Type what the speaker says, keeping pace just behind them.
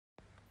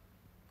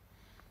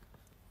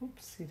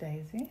Oopsie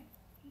daisy.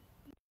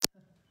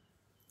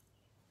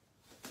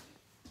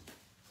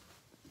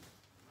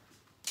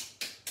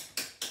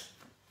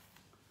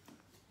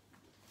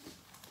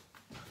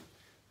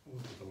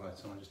 We'll put the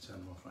lights on, I'll just turn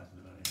them off right at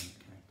the very end,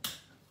 okay?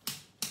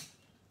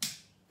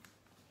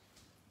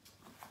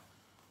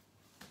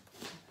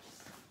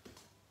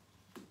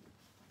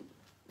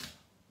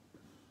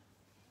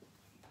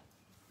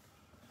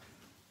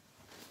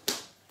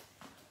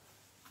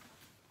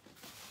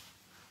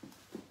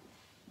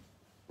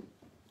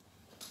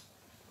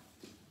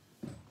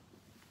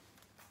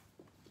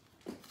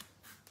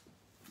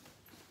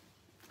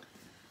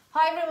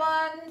 Hi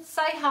everyone,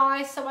 say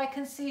hi so I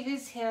can see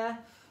who's here.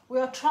 We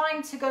are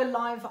trying to go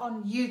live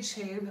on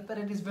YouTube, but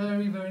it is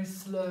very, very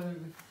slow.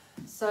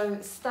 So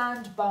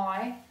stand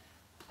by.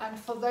 And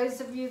for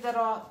those of you that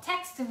are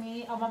texting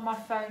me, I'm on my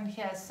phone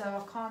here, so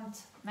I can't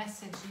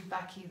message you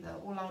back either.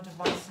 All our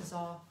devices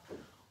are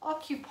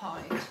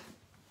occupied.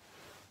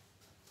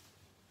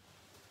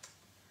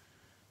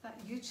 That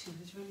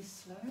YouTube is really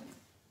slow.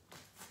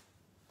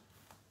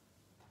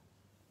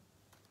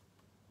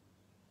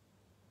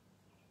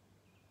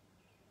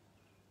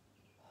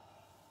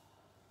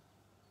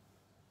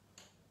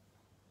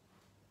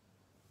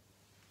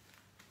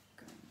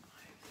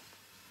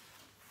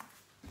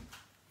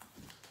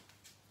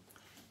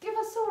 Give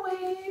us a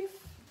wave.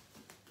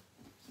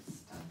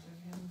 Stand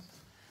over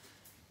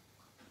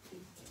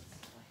here.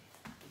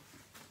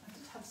 I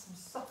just have some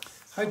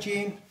socks. Hi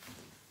Jean.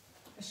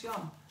 Is she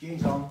on?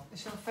 Jean's on.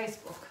 Is she on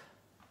Facebook?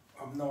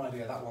 I've no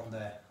idea, that one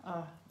there.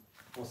 Oh,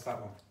 What's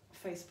that one?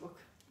 Facebook.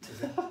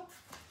 Is it?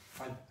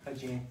 Hi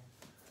Jean.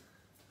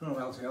 I don't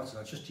know what else,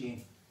 that's just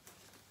Jean.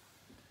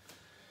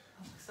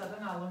 Because I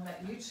don't know how long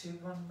that YouTube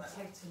one will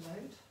take to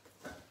load.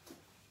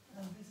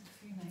 Oh, there's a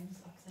few names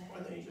up there. Why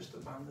don't you just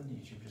abandon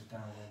YouTube, just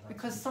download that?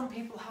 Because some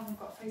people haven't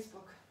got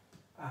Facebook.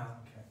 Ah,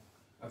 okay.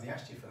 Have they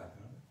asked you for that,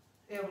 haven't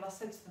Yeah, well I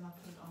said to them I'll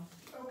put it on.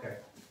 they? Okay.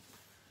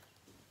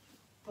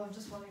 But I'm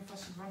just wondering if I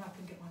should run up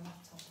and get my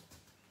laptop.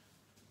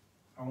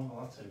 I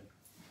want that too.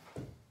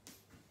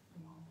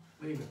 Well,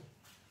 Leave it.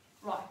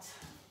 right.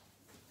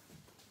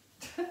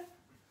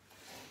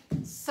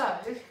 So,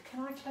 can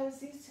I close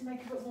these to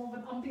make a bit more of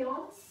an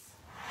ambiance?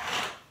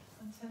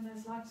 And turn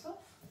those lights off?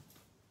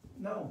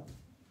 No.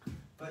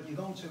 But you're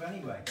going to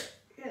anyway.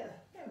 Yeah,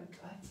 there we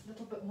go. It's a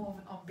little bit more of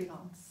an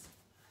ambiance.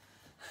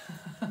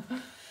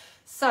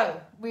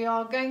 So, we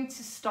are going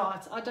to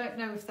start. I don't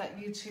know if that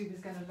YouTube is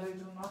going to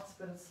load or not,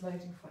 but it's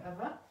loading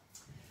forever.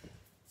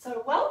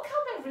 So,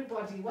 welcome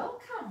everybody,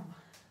 welcome.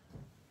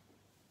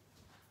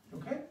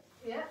 Okay.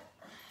 Yeah.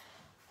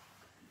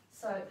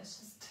 So, let's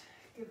just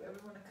give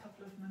everyone a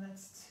couple of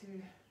minutes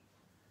to...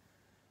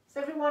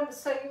 So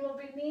you will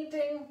be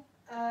needing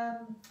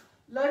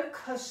low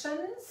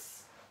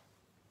cushions,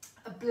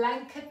 a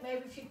blanket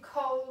maybe if you're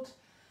cold.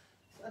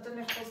 I don't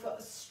know if Paul's got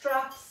the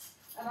straps,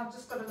 and I've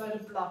just got a load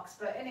of blocks,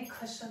 but any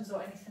cushions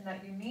or anything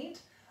that you need.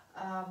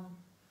 Yeah.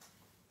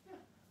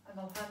 And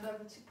I'll hand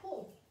over to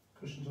Paul.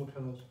 Cushions or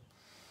pillows.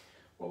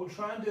 What we'll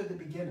try and do at the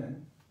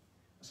beginning,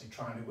 I say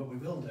try and do, what we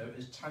will do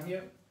is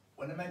Tanya,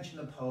 when I mention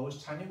the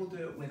pose, Tanya will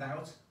do it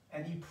without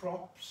any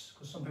props,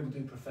 because some people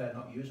do prefer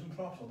not using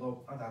props,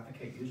 although I'd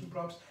advocate using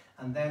props,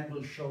 and then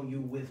we'll show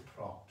you with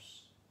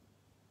props.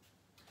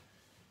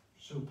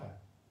 Super.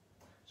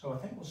 So I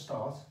think we'll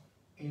start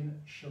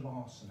in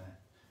Shavasana.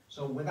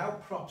 So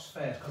without props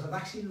first, because I'd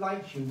actually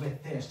like you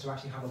with this to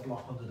actually have a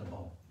block under the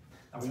bum.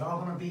 Now we are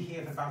going to be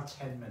here for about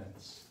 10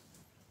 minutes,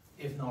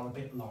 if not a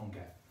bit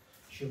longer.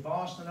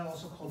 Shavasana,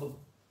 also called the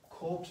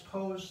corpse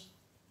pose,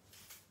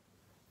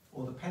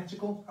 or the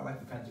pentacle. I like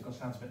the pentacle,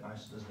 sounds a bit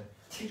nicer, doesn't it?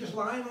 You're just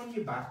lying on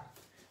your back,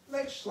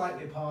 legs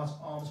slightly apart,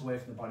 arms away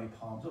from the body,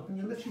 palms up, and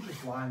you're literally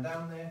just lying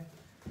down there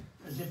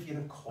as if you're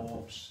a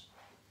corpse.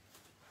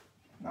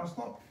 Now it's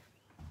not,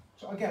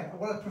 so again,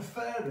 what I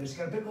prefer is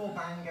get a bit more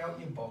bang out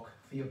your butt,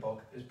 for your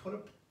butt, is put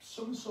up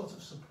some sort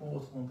of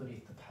support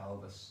underneath the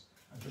pelvis.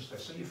 And just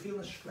so you feel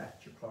a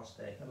stretch across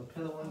there. You can have a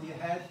pillow under your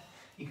head,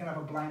 you can have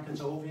a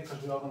blanket over you,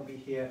 because we are going to be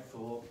here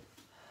for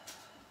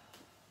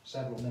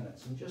several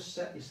minutes, and just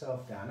set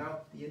yourself down.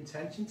 Now, the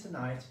intention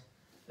tonight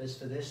is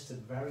for this to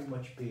very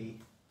much be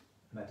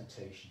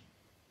meditation.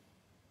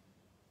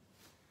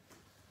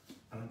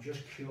 And I'm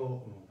just curious,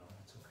 oh no,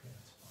 that's okay,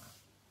 that's fine.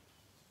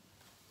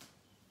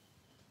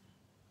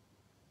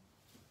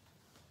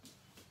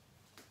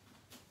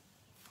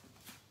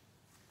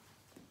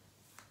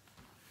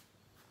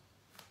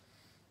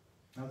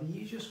 Now, the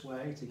easiest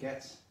way to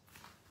get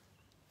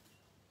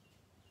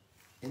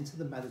into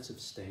the meditative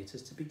state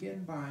is to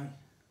begin by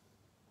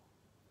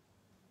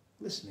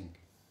listening.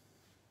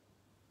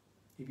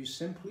 If you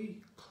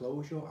simply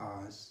close your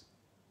eyes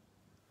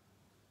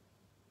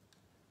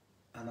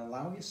and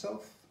allow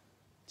yourself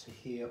to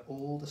hear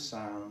all the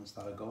sounds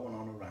that are going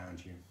on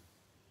around you.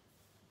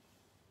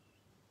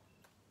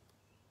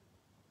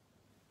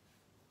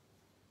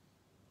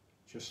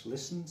 Just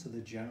listen to the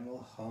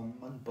general hum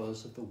and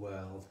buzz of the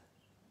world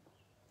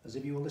as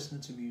if you were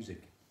listening to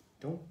music.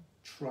 Don't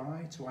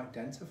try to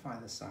identify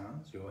the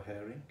sounds you're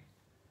hearing.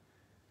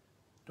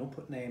 Don't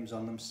put names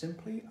on them,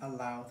 simply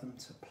allow them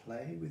to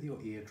play with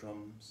your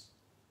eardrums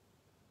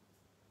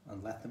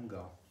and let them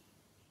go.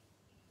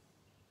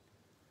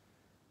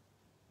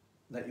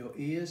 Let your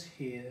ears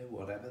hear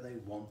whatever they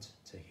want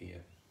to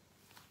hear.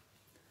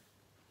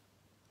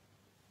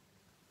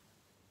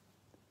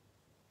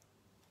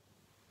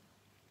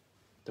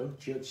 Don't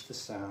judge the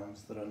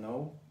sounds. There are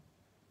no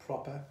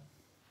proper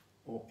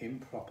or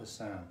improper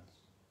sounds.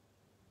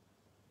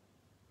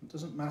 It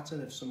doesn't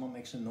matter if someone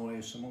makes a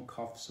noise, someone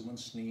coughs, someone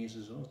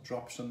sneezes or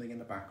drops something in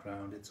the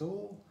background. It's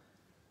all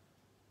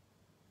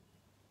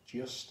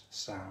just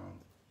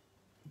sound.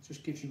 It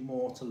just gives you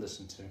more to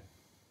listen to.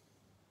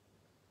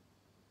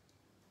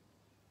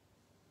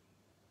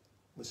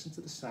 Listen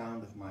to the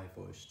sound of my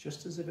voice,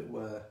 just as if it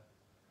were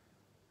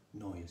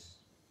noise.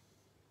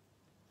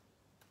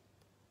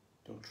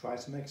 Don't try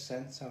to make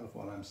sense out of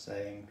what I'm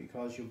saying,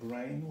 because your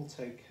brain will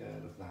take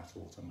care of that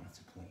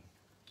automatically.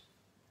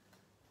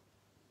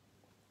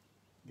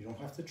 You don't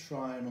have to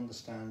try and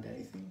understand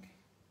anything.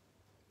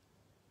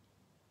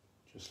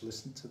 Just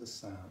listen to the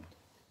sound.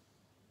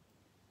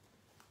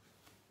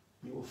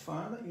 You will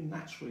find that you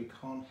naturally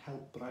can't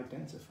help but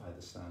identify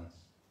the sounds.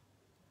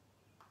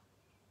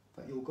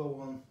 That you'll go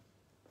on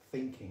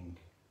thinking,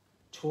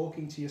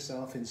 talking to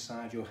yourself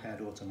inside your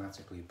head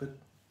automatically, but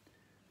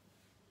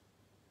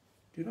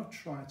do not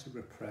try to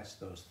repress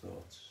those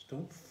thoughts.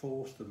 Don't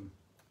force them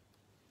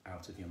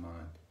out of your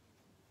mind.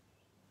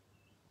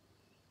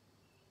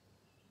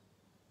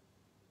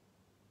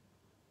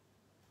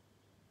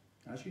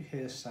 As you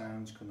hear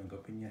sounds coming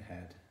up in your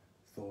head,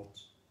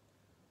 thoughts,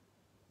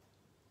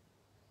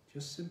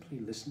 just simply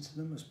listen to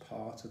them as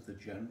part of the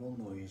general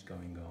noise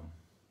going on,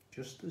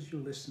 just as you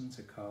listen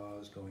to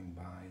cars going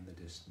by in the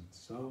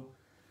distance. So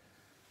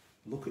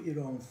look at your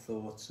own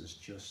thoughts as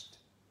just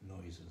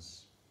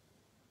noises.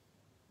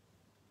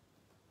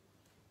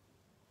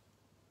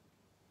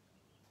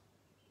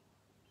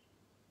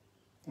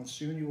 And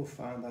soon you will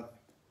find that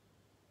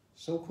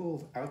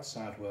so-called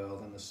outside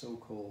world and the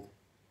so-called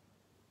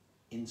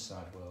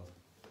inside world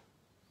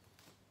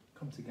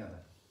come together.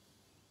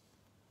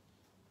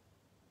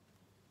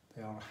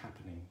 They are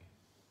happening.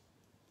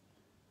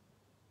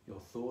 Your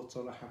thoughts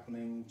are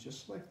happening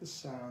just like the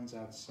sounds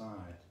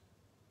outside.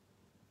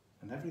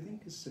 And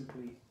everything is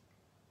simply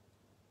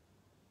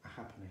a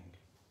happening.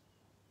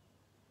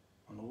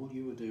 And all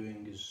you are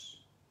doing is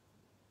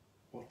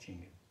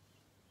watching it.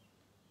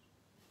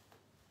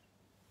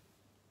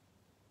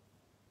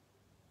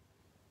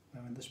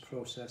 Now in this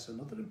process,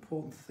 another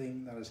important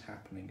thing that is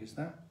happening is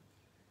that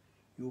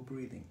you're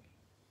breathing.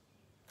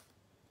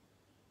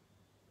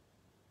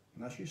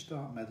 And as you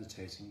start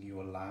meditating,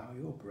 you allow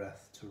your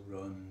breath to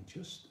run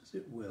just as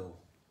it will.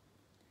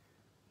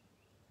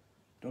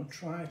 Don't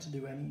try to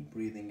do any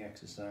breathing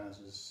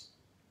exercises.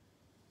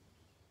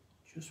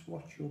 Just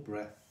watch your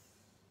breath,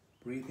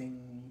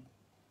 breathing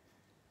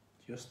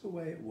just the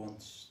way it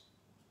wants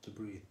to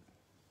breathe.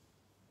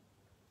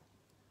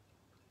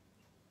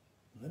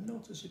 And then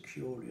notice a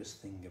curious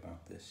thing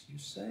about this. You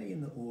say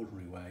in the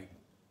ordinary way,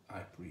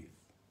 I breathe,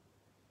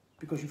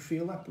 because you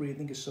feel that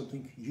breathing is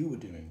something you are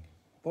doing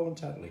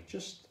voluntarily,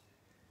 just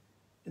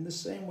in the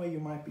same way you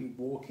might be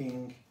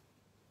walking.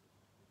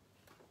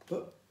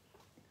 But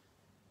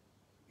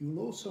you'll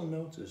also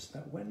notice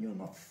that when you're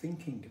not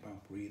thinking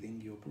about breathing,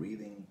 your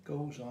breathing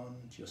goes on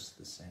just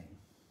the same.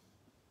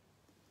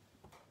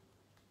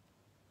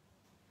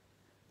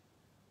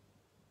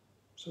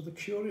 So the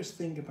curious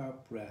thing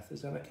about breath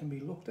is that it can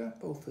be looked at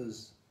both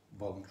as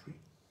voluntary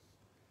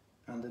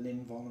and an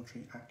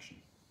involuntary action.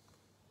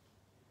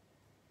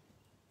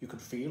 You could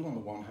feel on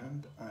the one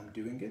hand, I'm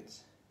doing it,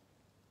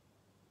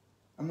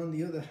 and on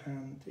the other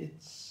hand,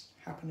 it's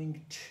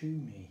happening to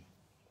me.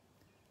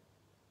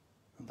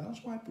 And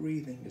that's why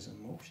breathing is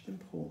a most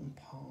important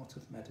part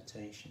of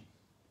meditation,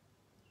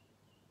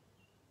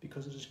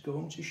 because it is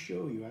going to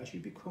show you, as you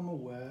become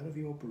aware of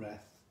your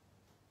breath,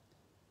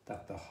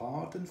 that the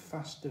hard and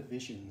fast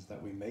divisions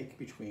that we make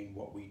between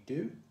what we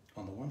do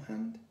on the one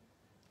hand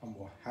and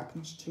what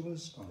happens to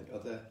us on the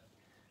other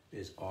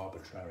is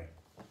arbitrary.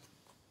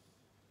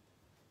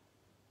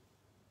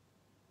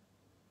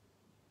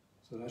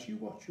 So as you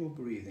watch your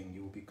breathing,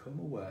 you will become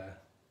aware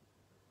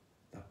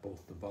that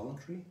both the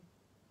voluntary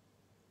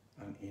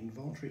and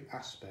involuntary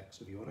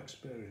aspects of your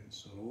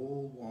experience are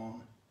all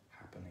one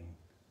happening.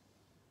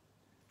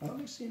 Now that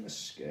may seem as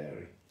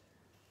scary,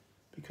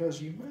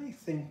 because you may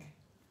think,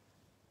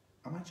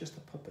 am I just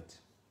a puppet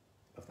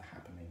of the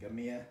happening, a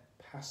mere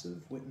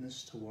passive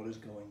witness to what is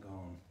going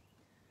on,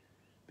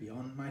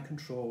 beyond my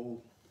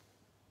control?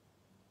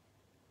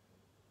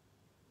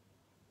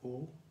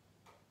 Or,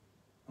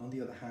 on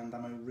the other hand,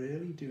 am I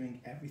really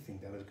doing everything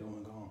that is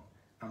going on?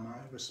 Am I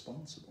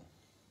responsible?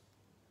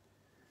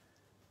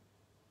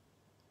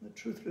 The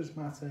truth of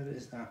the matter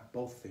is that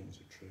both things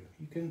are true.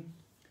 You can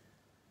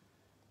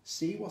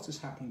see what is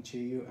happening to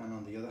you, and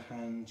on the other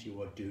hand,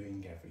 you are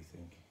doing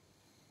everything.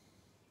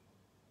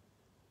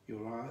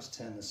 Your eyes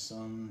turn the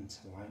sun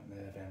into light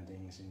nerve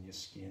endings in your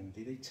skin.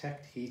 They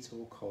detect heat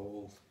or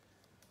cold.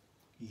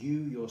 You,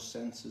 your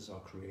senses, are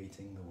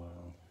creating the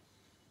world.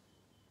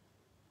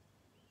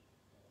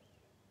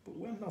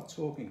 not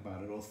talking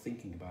about it or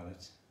thinking about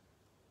it,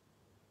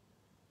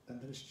 then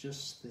there's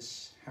just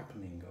this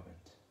happening of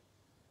it.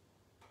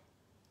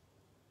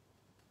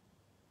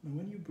 And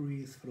when you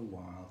breathe for a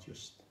while,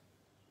 just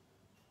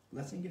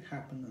letting it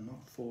happen and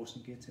not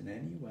forcing it in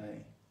any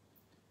way,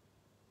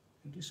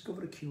 you'll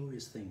discover a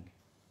curious thing.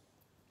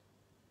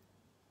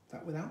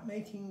 That without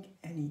making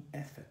any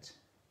effort,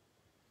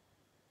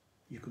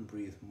 you can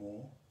breathe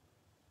more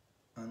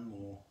and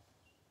more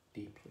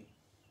deeply.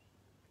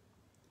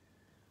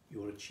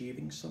 You're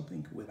achieving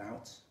something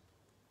without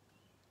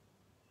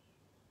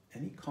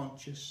any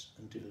conscious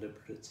and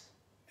deliberate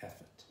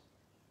effort.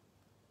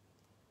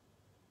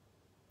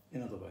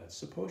 In other words,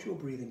 suppose you're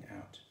breathing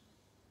out.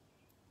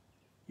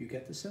 You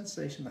get the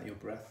sensation that your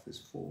breath is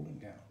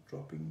falling out,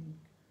 dropping,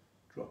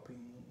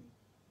 dropping,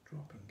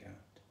 dropping out.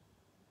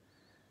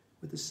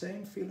 With the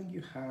same feeling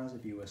you have as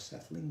if you were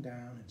settling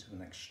down into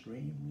an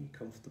extremely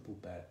comfortable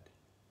bed.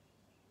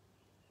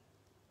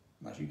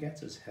 And as you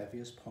get as heavy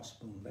as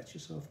possible and let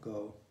yourself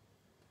go,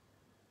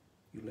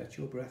 you let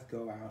your breath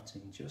go out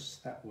in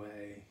just that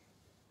way.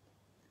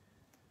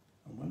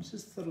 And once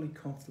it's thoroughly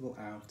comfortable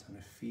out and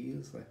it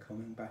feels like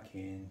coming back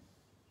in,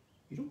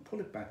 you don't pull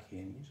it back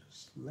in, you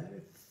just let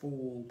it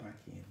fall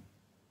back in.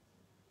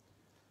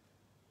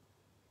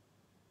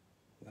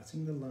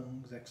 Letting the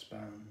lungs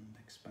expand,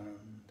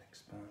 expand,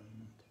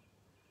 expand,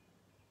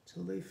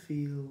 till they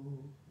feel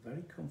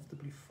very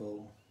comfortably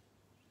full.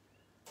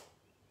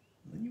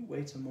 And then you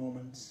wait a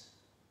moment,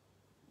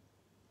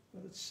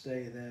 let it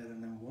stay there,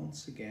 and then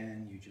once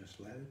again you just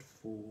let it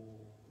fall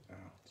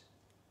out.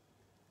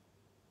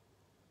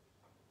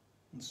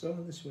 And so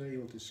in this way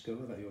you'll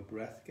discover that your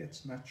breath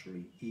gets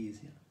naturally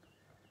easier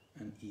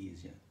and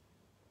easier,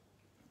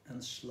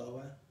 and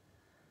slower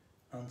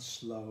and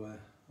slower,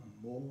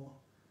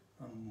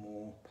 and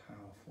more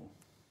powerful.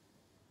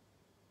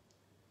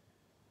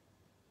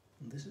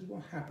 And this is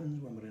what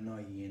happens when we're in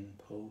our yin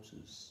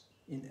poses,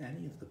 in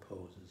any of the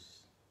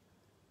poses.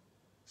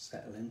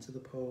 Settle into the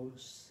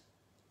pose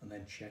and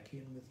then check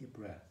in with your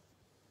breath.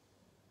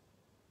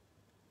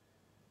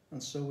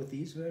 And so with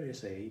these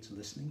various aids,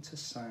 listening to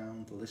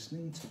sound,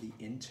 listening to the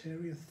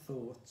interior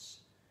thoughts,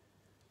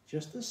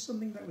 just as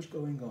something that was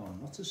going on,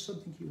 not as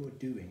something you were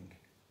doing,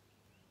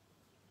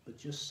 but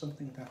just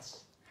something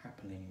that's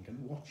happening, and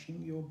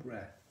watching your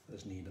breath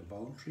as neither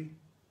voluntary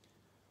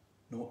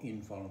nor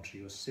involuntary.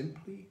 You're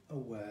simply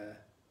aware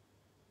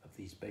of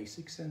these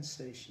basic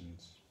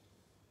sensations.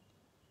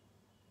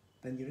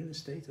 Then you're in a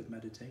state of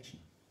meditation.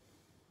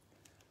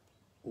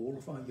 All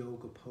of our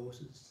yoga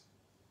poses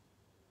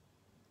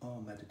are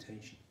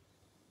meditation.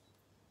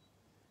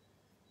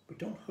 But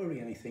don't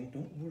hurry anything,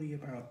 don't worry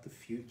about the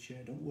future,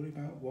 don't worry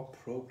about what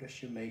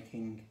progress you're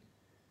making.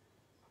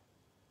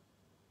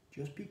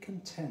 Just be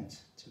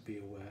content to be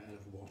aware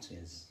of what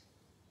is.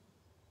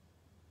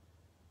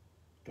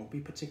 Don't be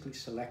particularly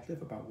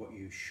selective about what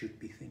you should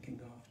be thinking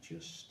of,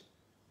 just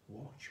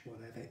watch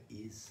whatever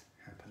is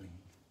happening.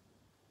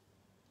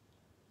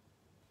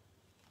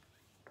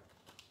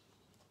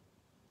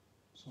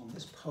 So in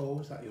this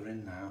pose that you're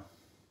in now,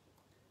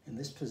 in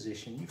this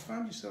position, you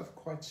find yourself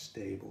quite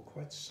stable,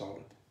 quite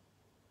solid.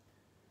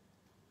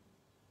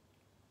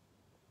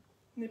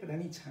 And if at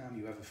any time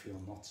you ever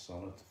feel not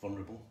solid,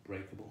 vulnerable,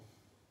 breakable,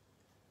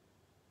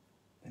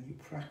 then you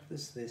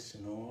practice this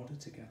in order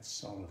to get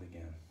solid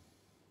again.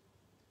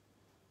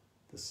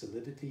 The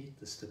solidity,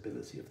 the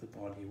stability of the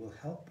body will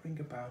help bring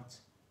about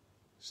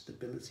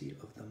stability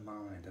of the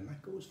mind, and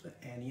that goes for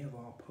any of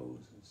our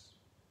poses.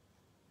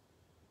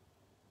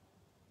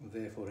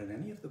 Therefore, in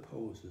any of the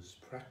poses,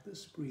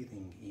 practice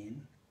breathing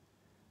in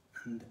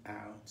and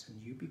out,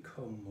 and you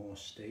become more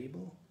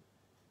stable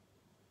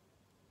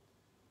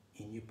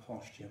in your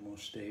posture, more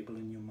stable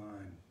in your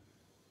mind.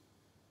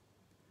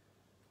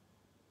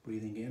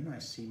 Breathing in, I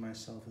see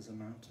myself as a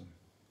mountain.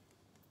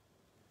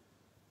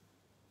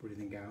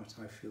 Breathing out,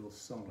 I feel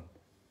solid.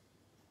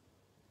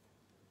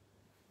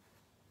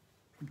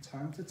 From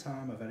time to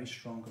time, a very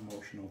strong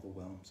emotion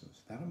overwhelms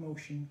us. That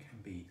emotion can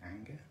be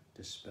anger,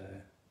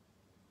 despair,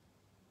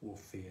 or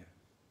fear.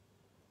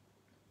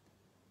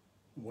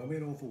 When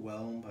we're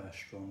overwhelmed by a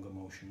strong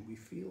emotion, we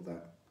feel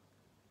that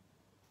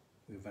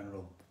we're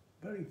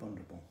very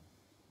vulnerable.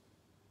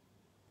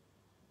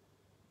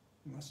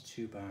 And that's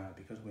too bad,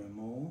 because we're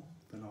more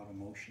than our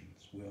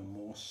emotions. We are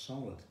more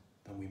solid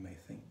than we may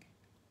think.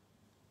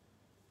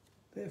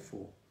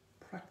 Therefore,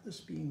 practice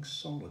being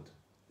solid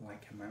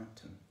like a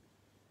mountain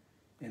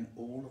in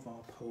all of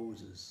our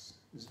poses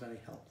is very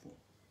helpful.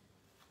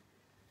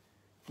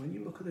 When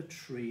you look at a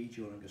tree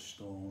during a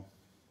storm,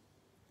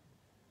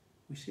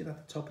 we see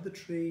that the top of the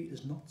tree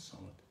is not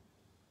solid.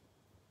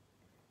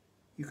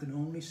 You can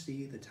only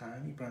see the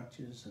tiny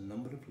branches and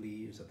number of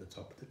leaves at the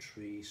top of the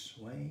tree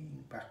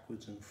swaying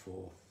backwards and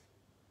forth.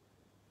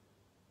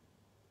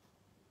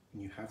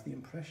 And you have the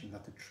impression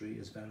that the tree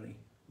is very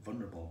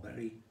vulnerable,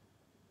 very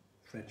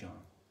fragile.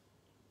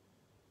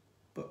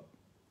 But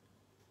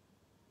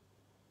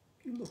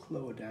if you look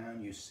lower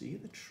down, you see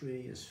the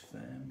tree is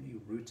firmly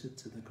rooted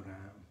to the ground.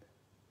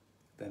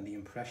 Then the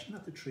impression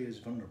that the tree is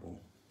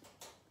vulnerable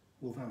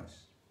will vanish.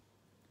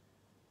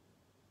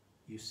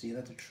 you see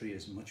that the tree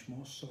is much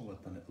more solid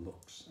than it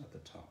looks at the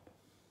top.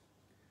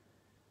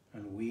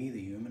 And we, the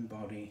human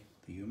body,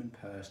 the human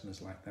person,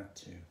 is like that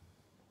too.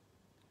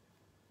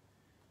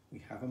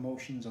 We have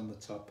emotions on the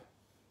top,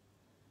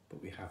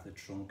 but we have the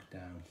trunk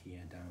down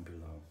here, down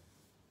below.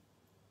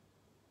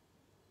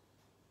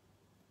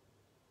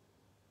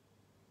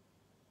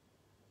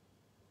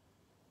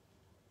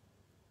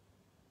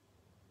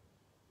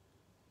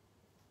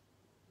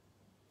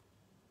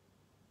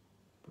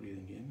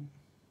 Breathing in,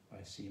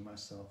 I see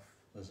myself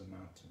as a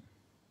mountain.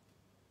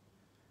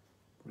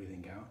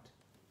 Breathing out,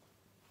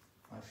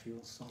 I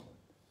feel solid.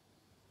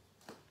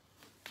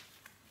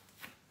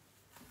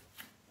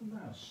 And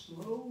now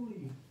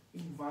slowly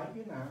invite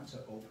you now to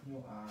open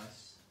your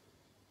eyes.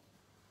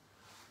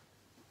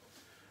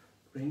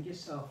 Bring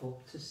yourself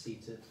up to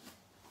seated.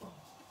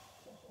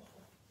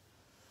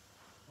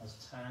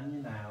 As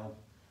Tanya now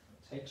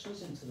takes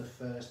us into the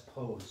first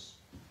pose.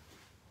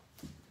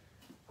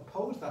 A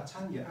pose that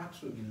Tanya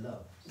absolutely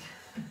loves,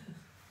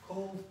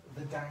 called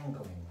the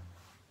dangling.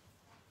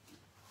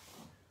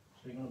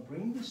 So you're going to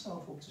bring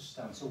yourself up to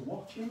stand. So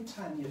watching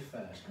Tanya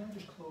first. Can I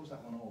just close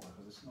that one over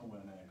because it's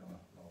nowhere near going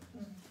to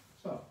load.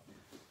 So,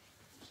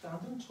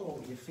 standing tall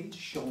with your feet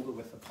shoulder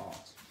width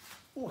apart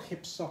or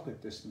hip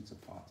socket distance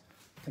apart.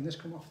 Can this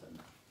come off then?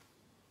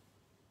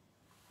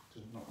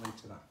 Does it not lead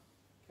to that?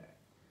 Okay.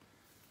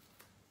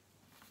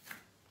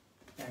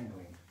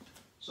 Dangling.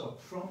 So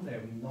from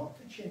there we knock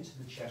the chin to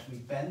the chest, we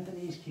bend the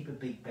knees, keep a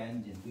big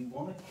bend in. We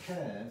want to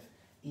curve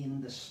in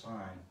the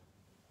spine.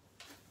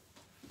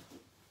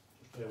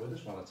 Just bear with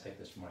us while I take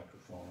this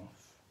microphone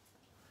off.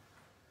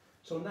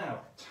 So now,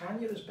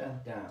 Tanya is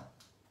bent down.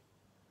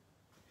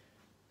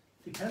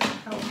 Depends on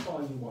how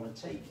far you want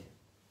to take it.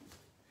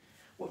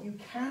 What you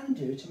can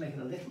do to make it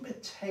a little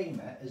bit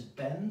tamer is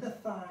bend the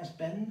thighs,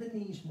 bend the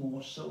knees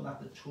more so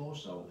that the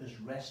torso is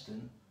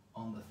resting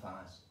on the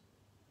thighs.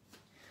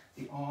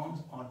 The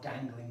arms are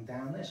dangling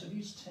down there, so if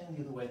you just turn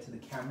the other way to the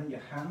camera, your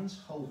hands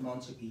holding on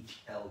to each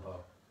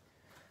elbow.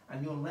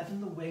 And you're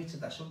letting the weight of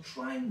that, so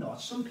try not.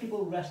 Some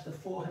people rest the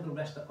forehead or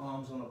rest their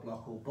arms on a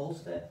block or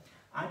bolster.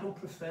 I don't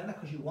prefer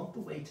that because you want the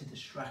weight to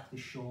distract the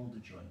shoulder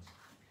joint.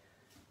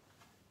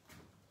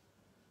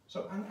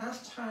 So, and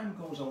as time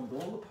goes on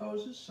with all the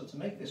poses, so to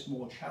make this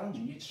more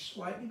challenging, you'd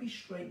slightly be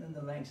straightening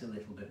the legs a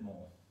little bit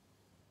more.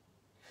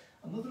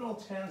 Another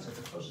alternative,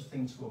 the closest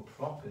thing to a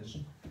prop is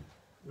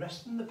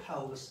resting the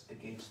pelvis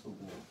against the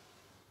wall.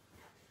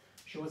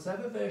 So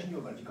whatever version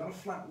you're in, you've got a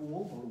flat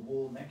wall or a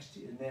wall next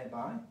to you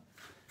nearby,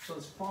 so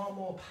it's far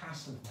more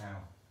passive now.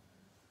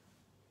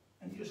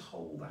 And you just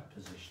hold that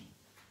position.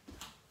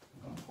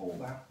 You're going to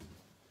hold that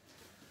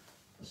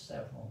for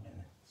several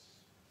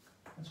minutes.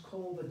 It's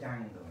called the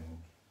dangling.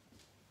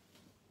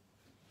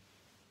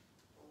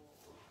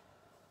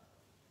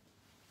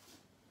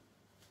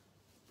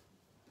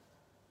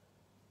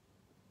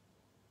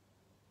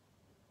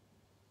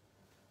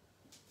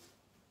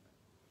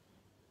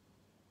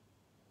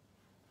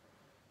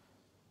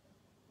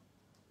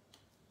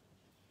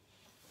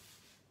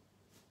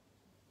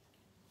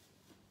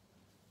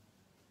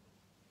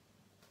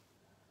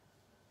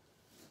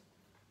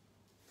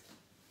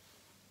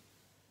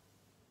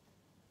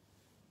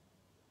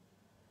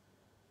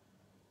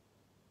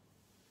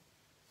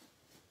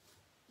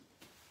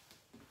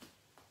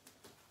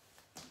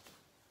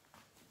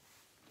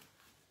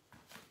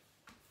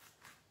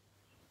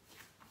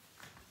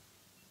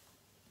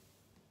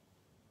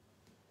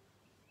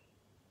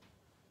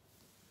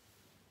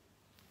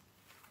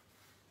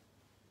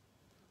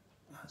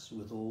 As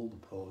with all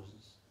the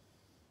poses,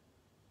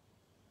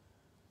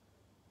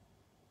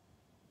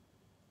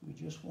 we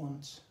just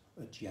want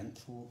a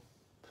gentle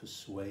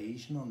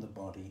persuasion on the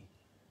body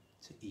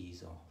to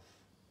ease off.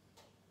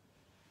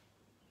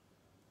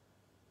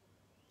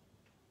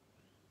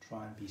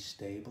 Try and be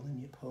stable in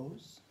your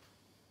pose.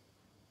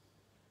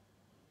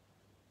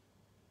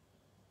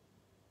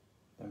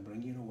 Then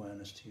bring your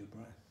awareness to your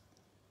breath.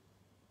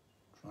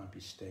 Try and be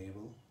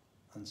stable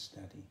and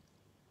steady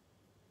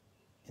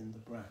in the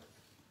breath.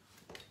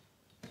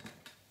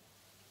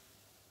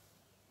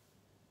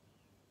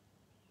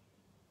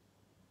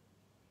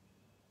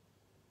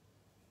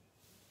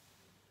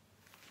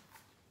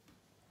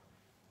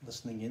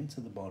 Listening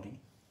into the body,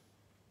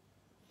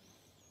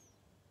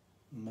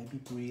 maybe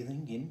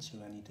breathing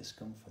into any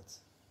discomfort.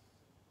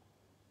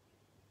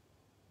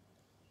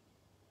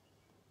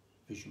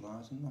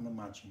 Visualizing and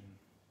imagining.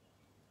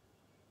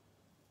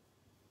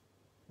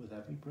 With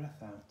every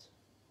breath out,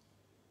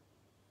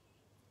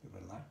 you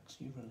relax,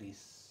 you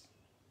release,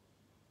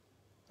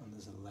 and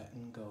there's a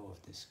letting go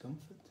of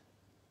discomfort,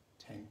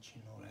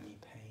 tension, or any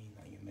pain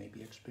that you may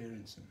be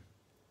experiencing.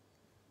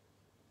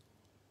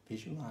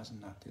 Visualizing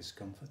that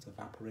discomfort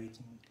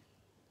evaporating,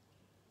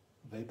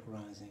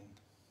 vaporizing,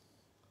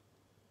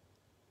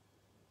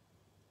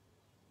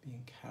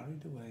 being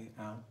carried away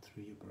out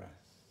through your breath.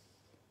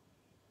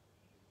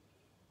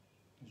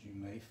 As you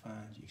may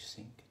find you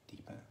sink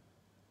deeper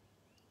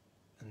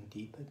and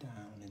deeper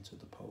down into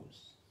the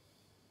pose.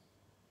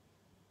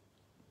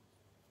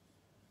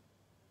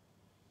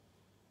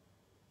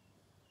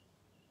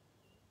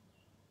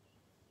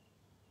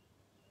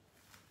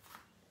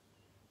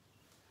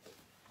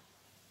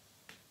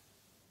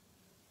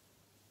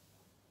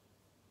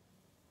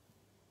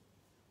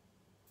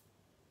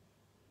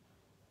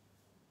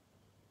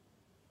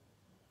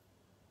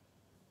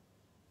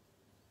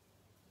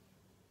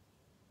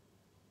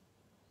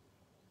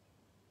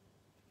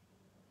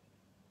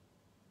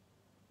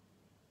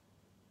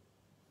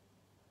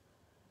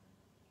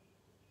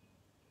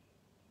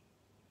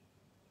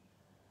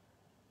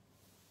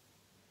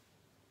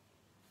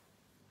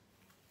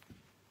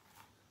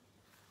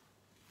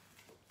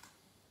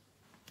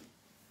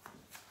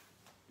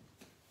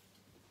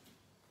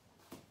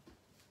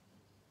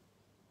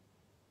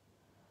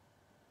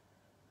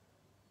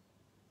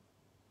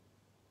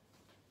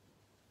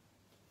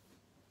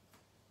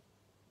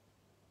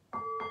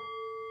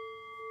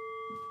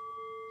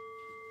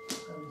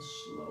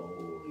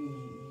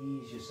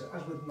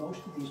 as with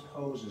most of these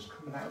poses,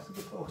 coming out of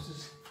the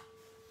poses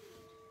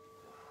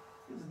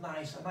is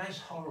nice, a nice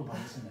horrible,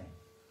 isn't it?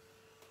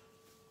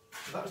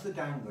 So that was the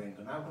dangling.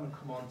 We're now going to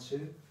come on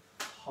to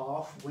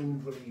half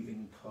wind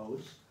relieving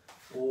pose,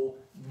 or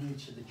knee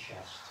to the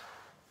chest.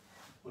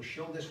 We'll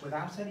show this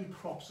without any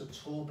props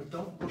at all, but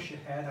don't rush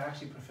ahead. I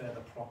actually prefer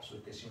the props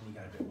with this, you only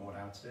get a bit more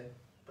out of it,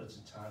 but it's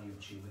entirely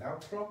up to you.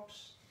 Without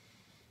props,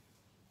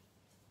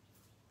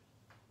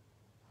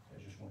 I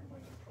was just wondering why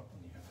you got a prop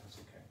on your head, that's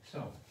okay.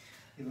 So,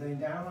 you're laying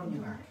down on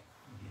your back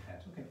with your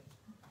head, okay.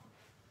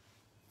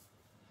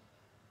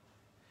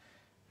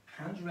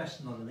 Hands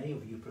resting on the knee,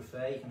 if you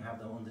prefer, you can have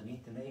them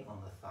underneath the knee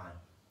on the thigh.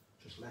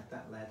 Just let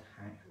that leg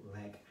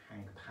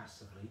hang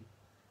passively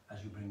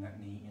as you bring that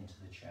knee into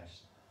the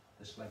chest.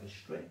 This leg is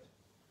straight,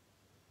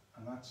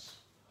 and that's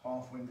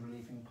half wind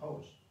relieving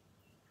pose.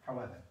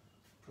 However,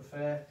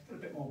 prefer get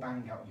a bit more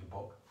bang out your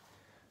butt.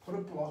 Put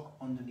a block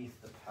underneath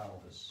the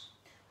pelvis.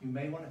 You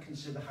may want to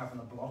consider having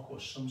a block or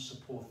some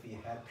support for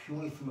your head,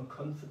 purely from a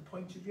comfort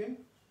point of view.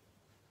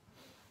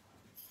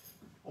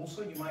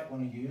 Also, you might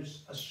want to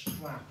use a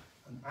strap,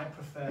 and I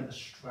prefer the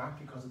strap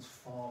because it's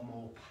far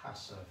more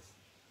passive,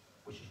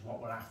 which is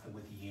what we're after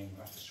with the yin.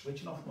 We're after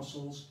switching off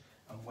muscles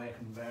and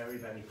working very,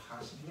 very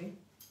passively.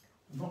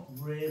 We're not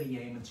really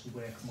aiming to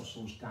work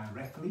muscles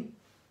directly.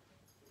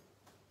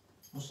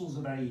 Muscles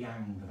are very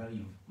yang, they're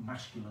very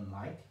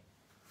masculine-like,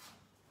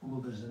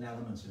 although there's an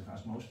element of,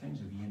 as most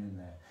things, of yin in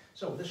there.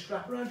 So the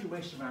strap around your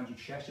waist, around your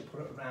chest, you put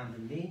it around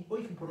the knee, or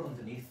you can put it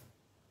underneath.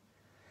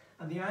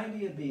 And the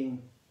idea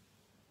being,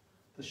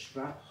 the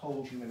strap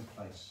holds you in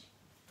place.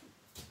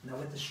 Now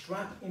with the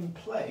strap in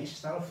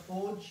place, that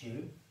affords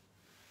you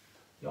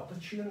the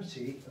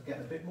opportunity of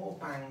getting a bit more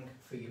bang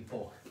for your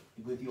butt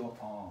with your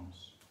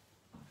arms.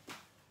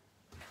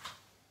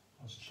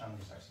 Once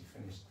Chandy's actually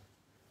finished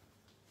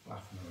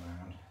laughing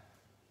around.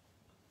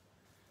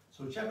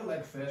 So whichever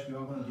leg first, we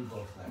are going to do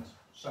both legs.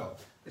 So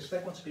this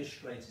leg wants to be as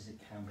straight as it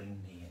can, bring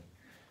the knee in.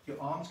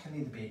 Your arms can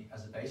either be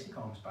as the basic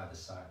arms by the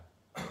side.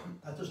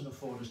 That doesn't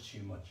afford us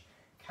too much.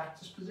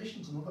 Cactus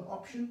position is another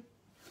option.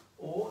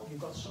 Or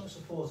you've got some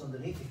support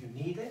underneath if you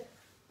need it.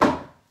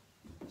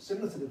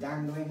 Similar to the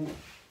dangling,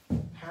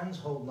 hands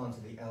holding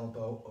onto the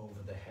elbow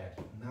over the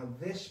head. Now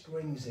this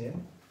brings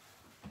in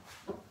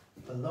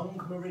the lung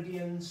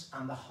meridians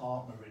and the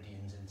heart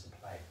meridians into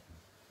play.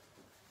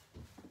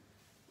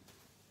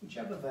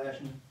 Whichever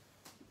version,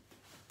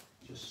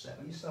 just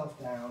settle yourself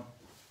down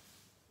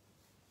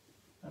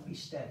and be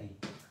steady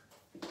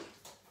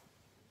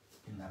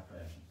in that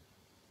version.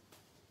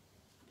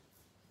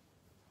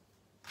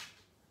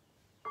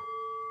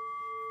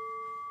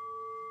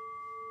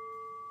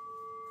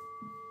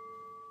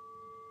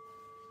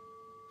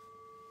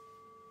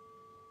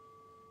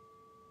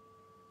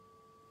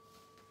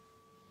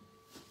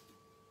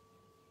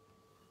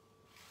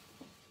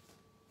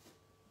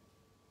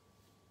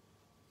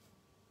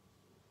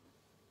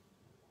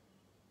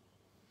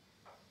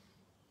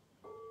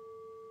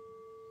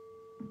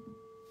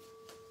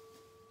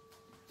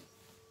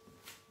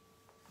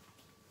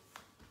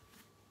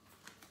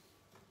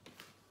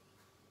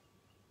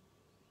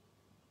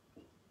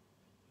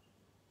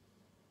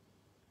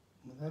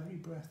 With every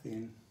breath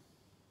in,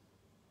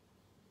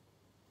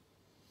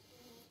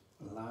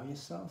 allow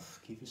yourself,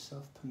 give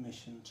yourself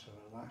permission to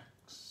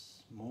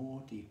relax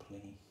more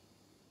deeply.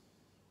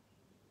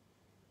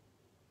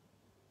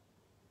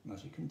 And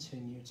as you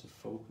continue to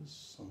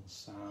focus on the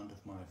sound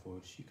of my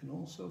voice, you can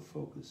also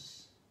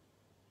focus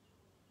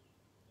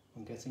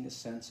on getting a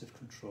sense of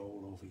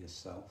control over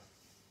yourself,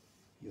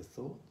 your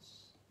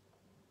thoughts,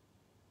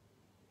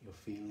 your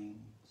feelings,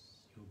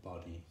 your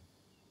body.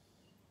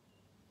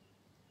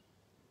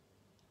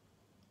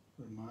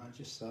 Remind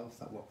yourself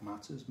that what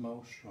matters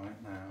most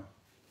right now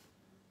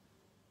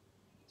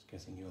is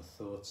getting your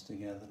thoughts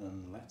together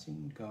and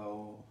letting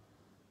go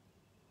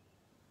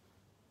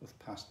of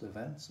past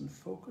events and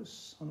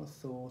focus on a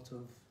thought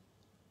of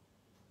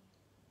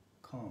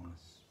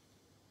calmness.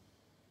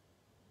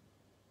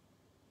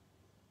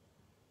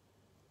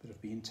 There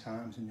have been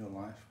times in your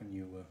life when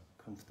you were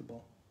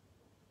comfortable,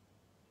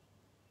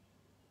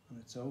 and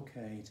it's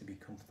okay to be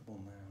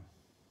comfortable now.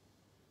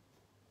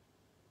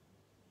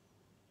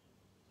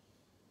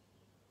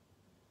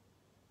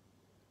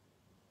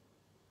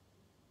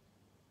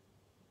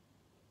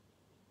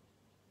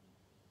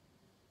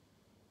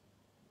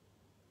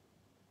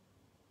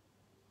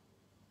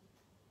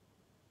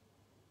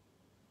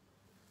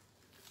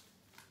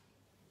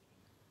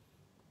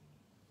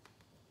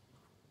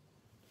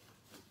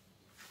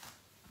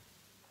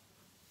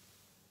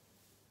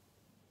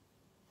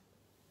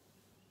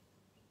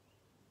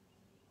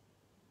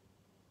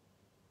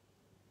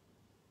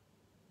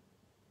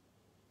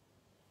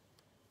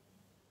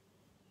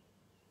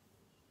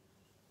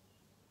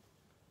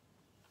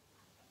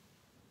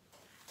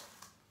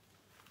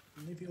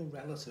 And if you're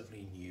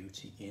relatively new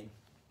to yin,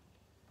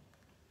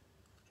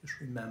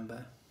 just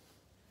remember,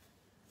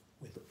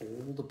 with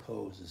all the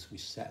poses, we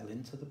settle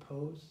into the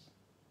pose.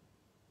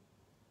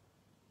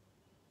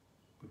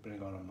 We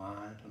bring our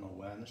mind and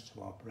awareness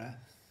to our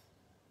breath.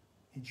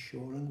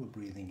 ensuring we're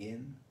breathing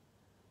in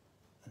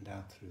and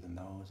out through the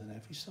nose, and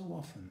every so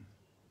often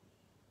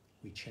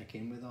we check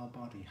in with our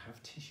body.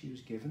 Have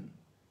tissues given?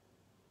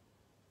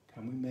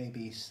 Can we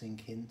maybe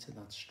sink into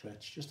that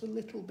stretch just a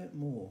little bit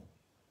more,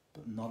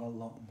 but not a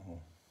lot more?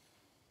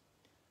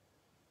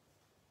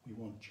 We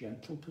want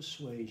gentle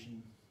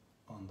persuasion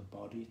on the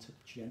body, to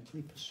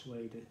gently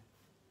persuade it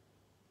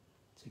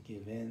to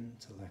give in,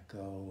 to let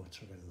go,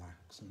 to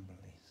relax and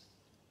release.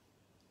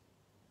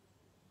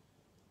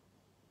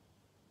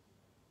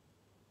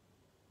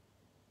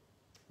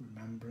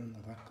 Remembering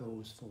that that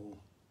goes for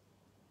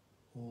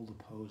all the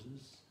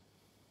poses.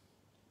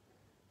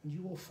 And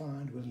you will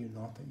find, will you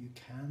not, that you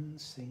can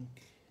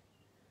sink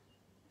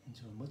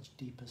into a much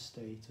deeper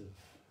state of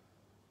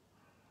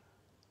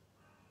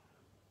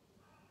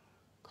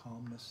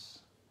calmness,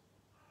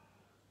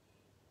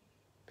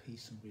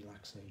 peace and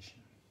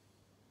relaxation.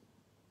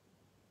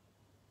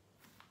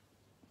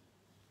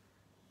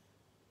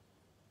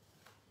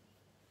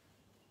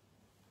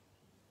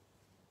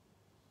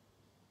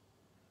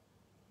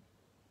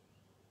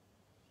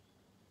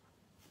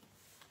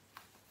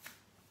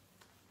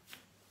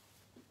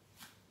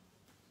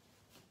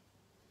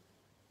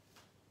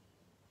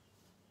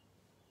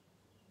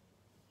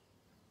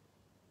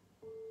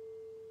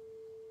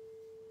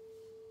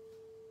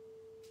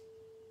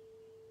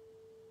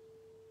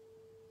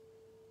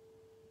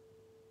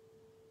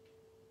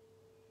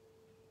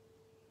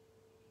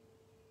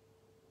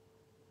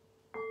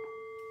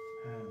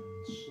 And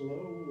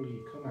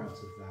slowly come out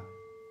of that.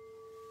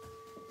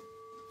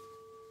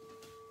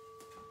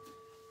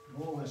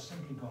 And all we're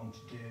simply going to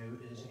do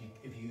is,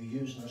 if you're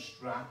using a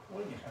strap, or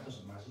your head,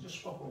 doesn't matter,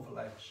 just swap over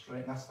legs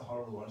straight. That's the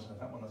horrible one, isn't it?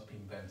 That one that's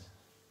been bent.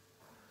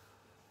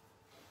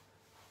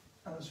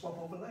 And then swap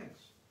over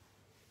legs.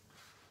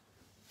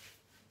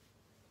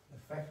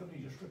 Effectively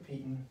just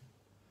repeating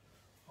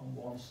on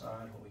one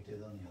side what we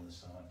did on the other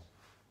side.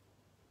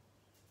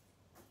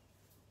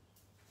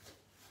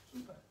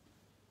 Super.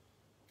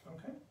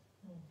 Okay.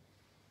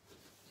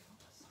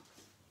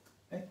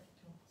 Eh?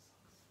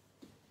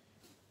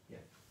 Yeah.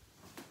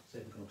 So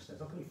we go upstairs.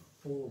 Not going to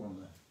fall on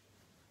there.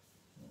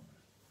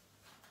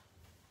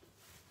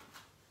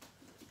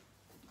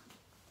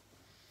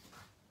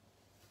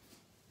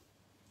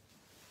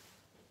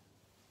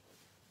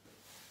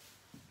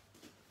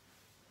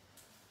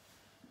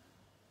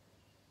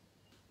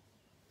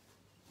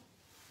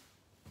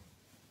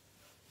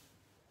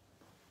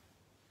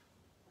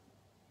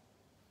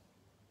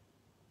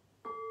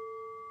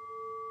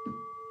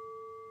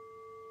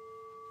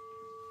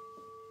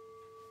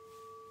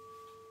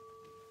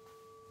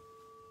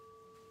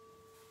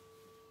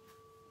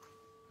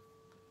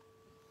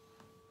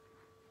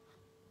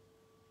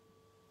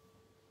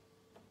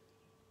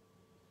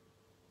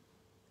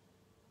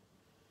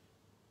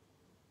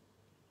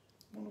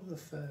 One of the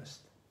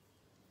first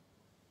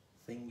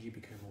things you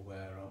become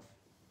aware of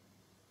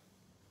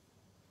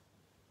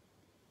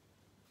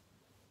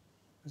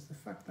is the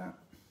fact that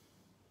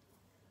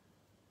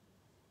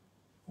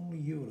only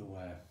you are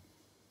aware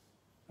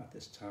at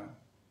this time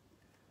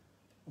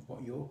of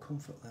what your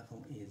comfort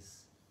level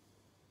is.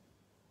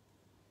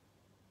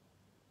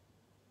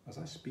 As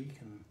I speak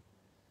and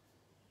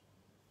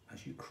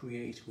as you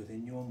create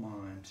within your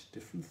mind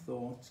different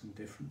thoughts and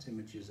different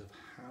images of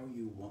how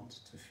you want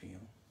to feel,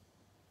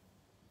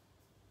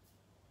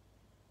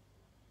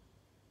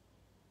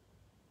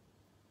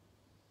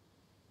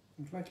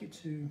 I'd like you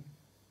to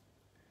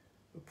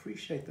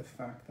appreciate the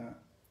fact that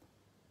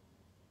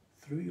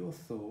through your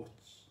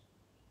thoughts,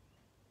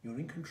 you're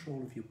in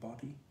control of your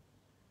body,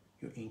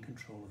 you're in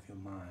control of your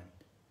mind.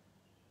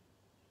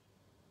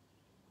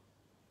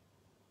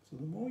 So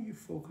the more you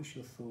focus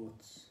your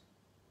thoughts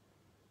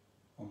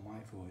on my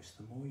voice,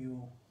 the more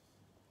you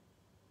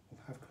will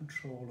have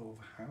control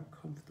over how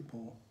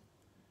comfortable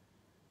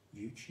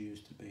you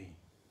choose to be.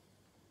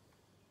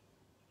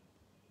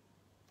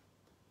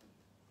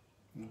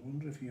 And I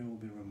wonder if you will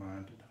be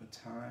reminded of a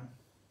time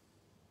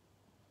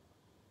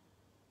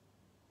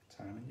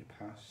in your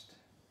past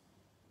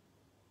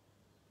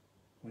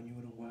when you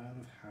were aware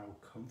of how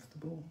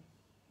comfortable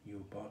your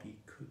body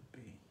could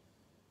be.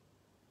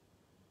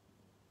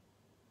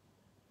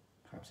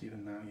 Perhaps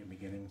even now you're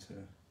beginning to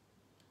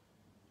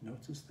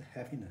notice the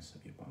heaviness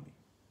of your body.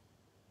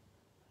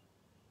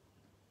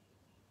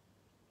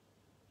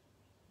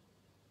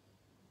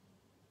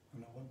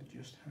 And I wonder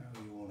just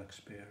how you will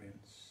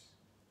experience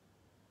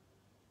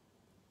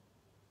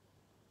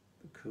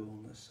the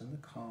coolness and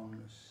the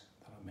calmness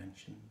that I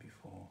mentioned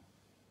before.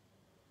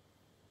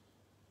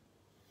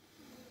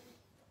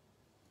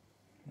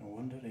 I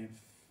wonder if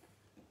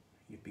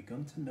you've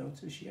begun to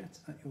notice yet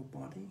that your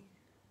body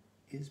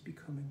is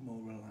becoming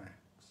more relaxed.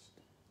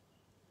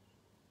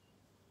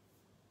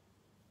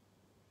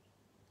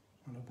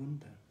 And I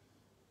wonder,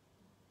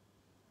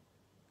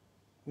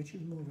 which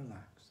is more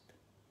relaxed?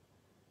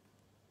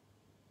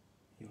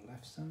 Your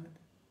left side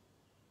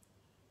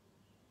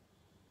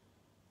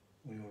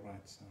or your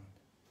right side?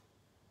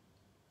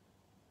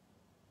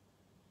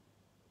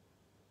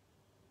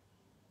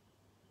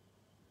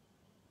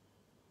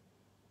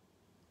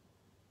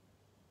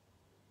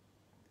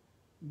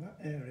 that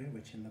area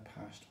which in the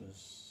past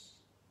was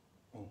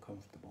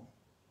uncomfortable,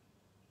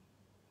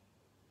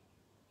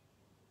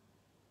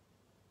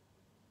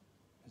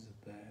 is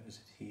it there? Is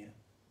it here?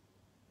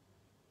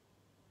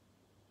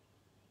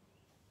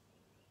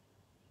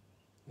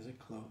 Is it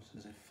close?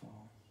 Is it far?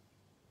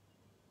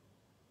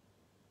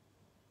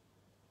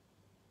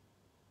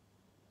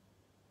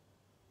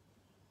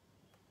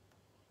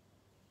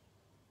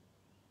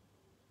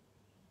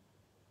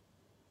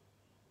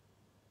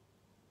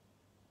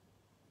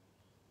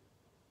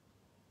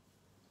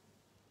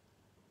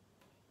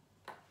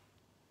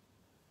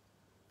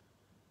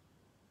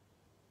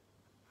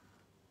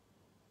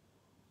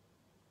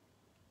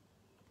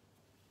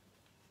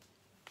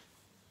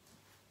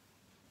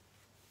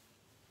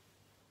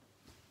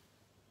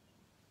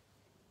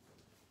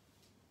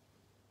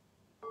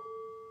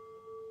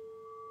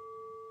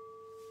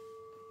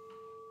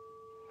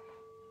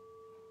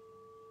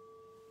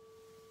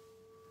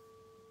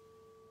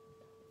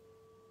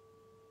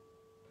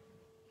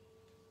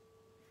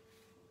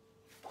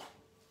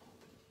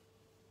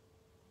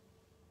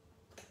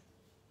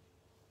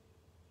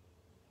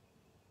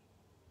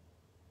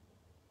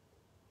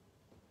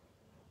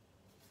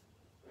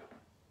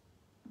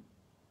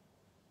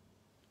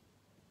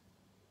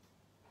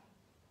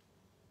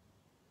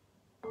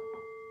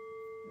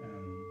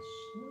 And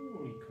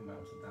slowly come out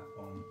of that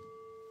one.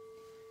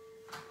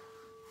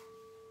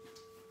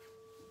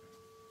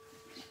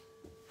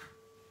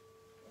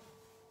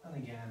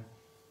 And again,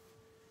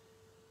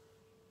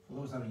 for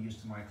those that are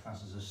used to my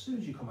classes, as soon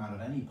as you come out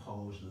of any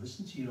pose,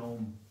 listen to your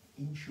own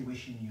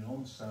intuition, your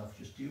own self.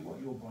 Just do what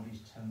your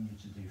body's telling you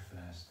to do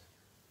first.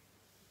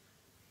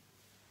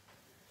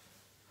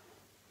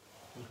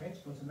 Okay, let's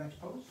go to the next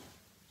pose.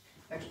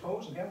 Next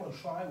pose, again, we'll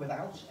try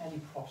without any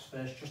props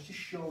first, just to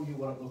show you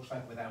what it looks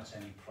like without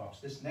any props.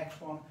 This next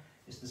one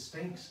is the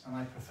Sphinx, and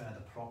I prefer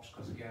the props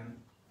because, again,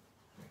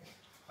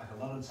 like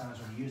a lot of times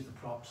when you use the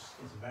props,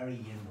 it's very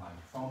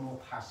yin-like, far more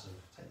passive.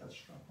 Take that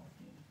strap off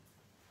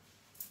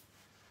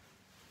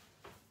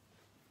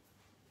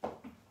here.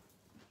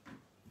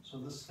 So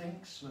the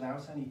Sphinx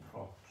without any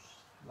props.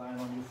 Lying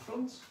on your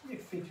front, your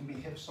feet can be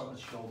hip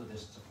sockets, shoulder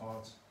distance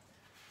apart,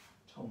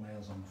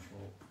 toenails on the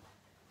floor.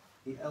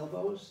 The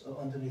elbows are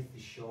underneath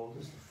the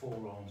shoulders, the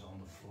forearms on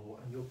the floor,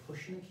 and you're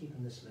pushing and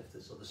keeping this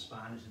lifted so the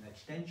spine is an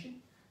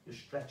extension. You're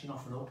stretching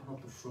off and opening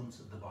up the front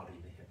of the body,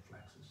 the hip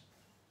flexors.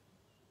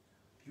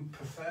 If you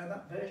prefer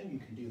that version, you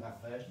can do that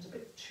version. It's a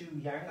bit too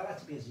yang. I like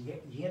to be as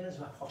yin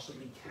as I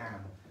possibly can,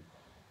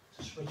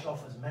 to switch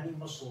off as many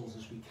muscles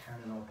as we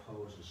can in our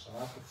poses. So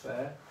I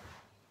prefer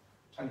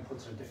trying to put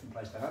it to a different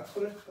place than I'd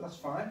put it, but that's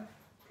fine,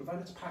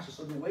 provided it's passive.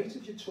 So the weight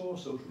of your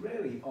torso is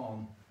really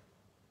on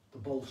the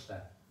bolster.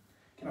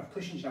 You can have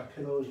cushions, you have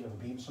pillows, you have a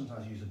beam.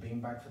 Sometimes you use a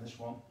bean bag for this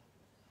one.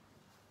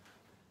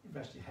 You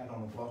rest your head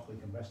on a block, or you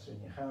can rest it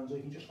in your hands, or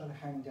you can just let it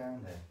hang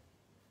down there.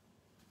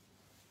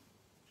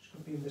 Just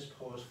going to be in this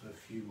pose for a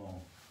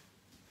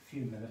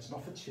few minutes,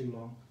 not for too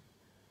long.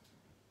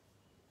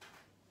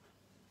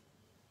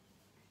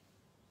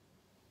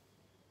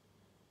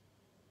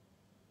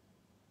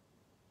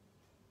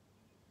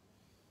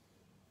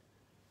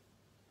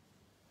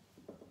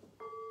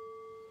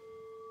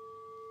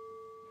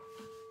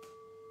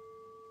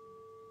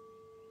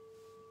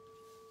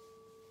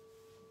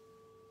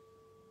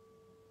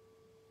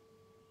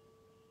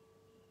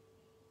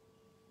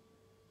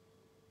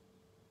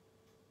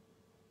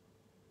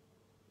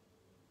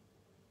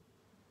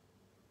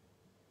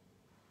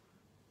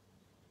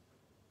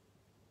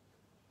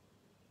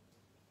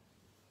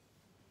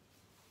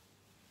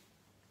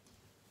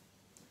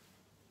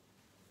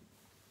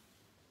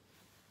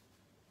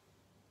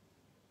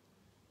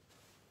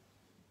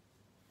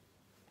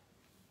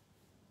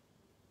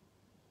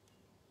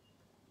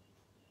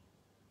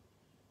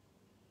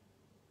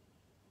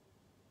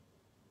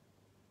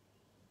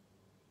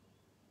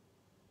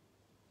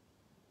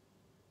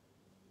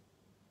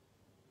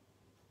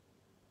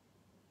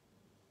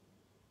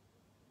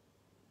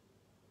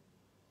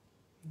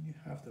 You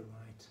have the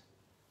right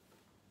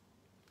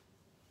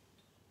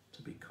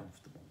to be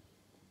comfortable.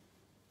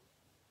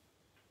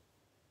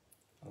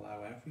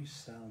 Allow every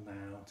cell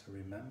now to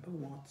remember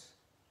what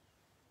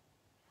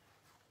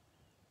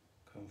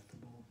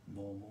comfortable,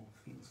 normal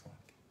feels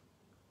like.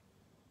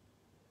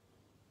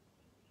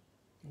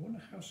 I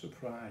wonder how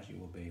surprised you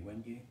will be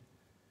when you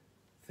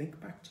think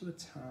back to a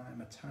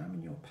time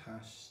in your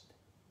past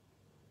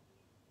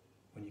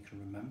when you can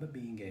remember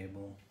being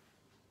able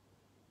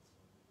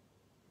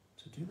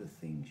to do the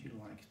things you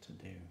like to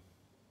do.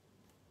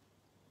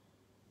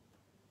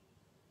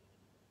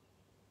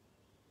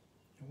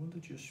 I wonder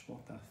just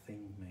what that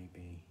thing may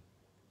be.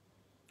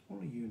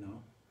 Only you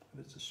know, if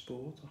it's a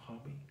sport, a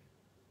hobby,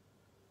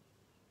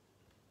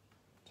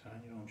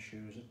 tying your own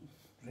shoes, it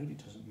really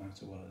doesn't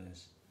matter what it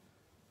is.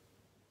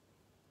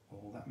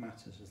 All that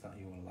matters is that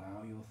you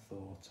allow your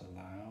thoughts,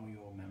 allow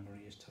your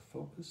memories to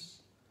focus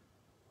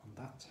on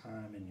that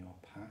time in your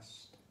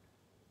past.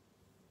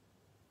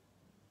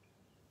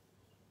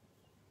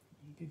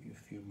 I'll give you a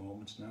few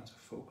moments now to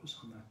focus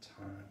on that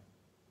time.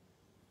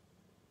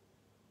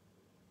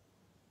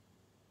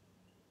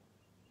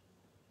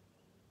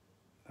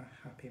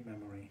 happy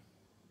memory.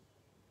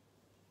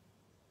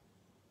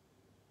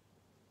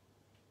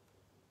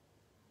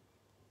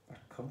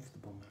 That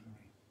comfortable memory.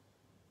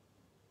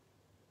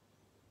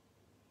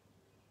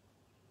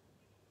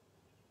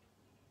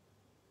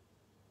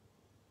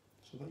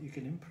 So that you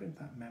can imprint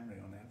that memory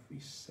on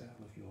every cell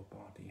of your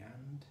body,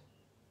 and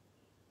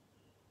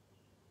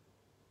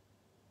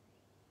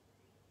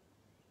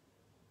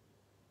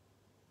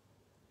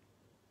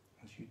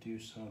as you do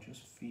so,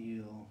 just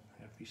feel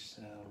every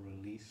cell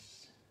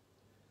release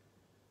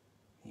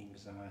the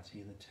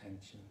anxiety, the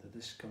tension, the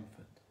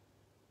discomfort,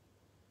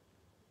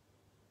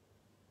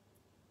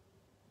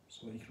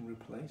 so that you can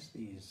replace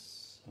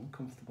these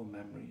uncomfortable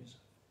memories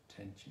of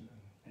tension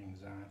and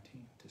anxiety,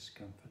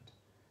 discomfort,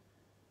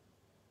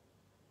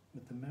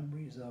 with the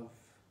memories of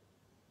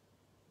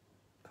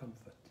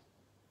comfort,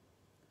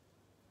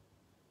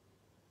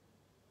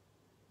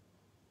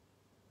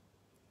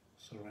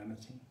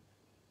 serenity,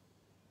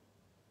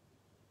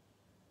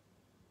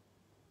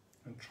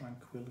 and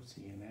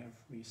tranquility in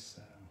every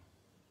cell.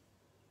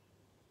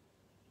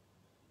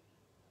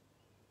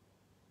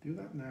 Do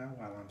that now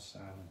while I'm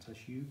silent,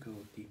 as you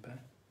go deeper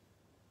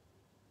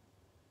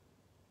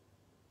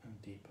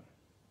and deeper.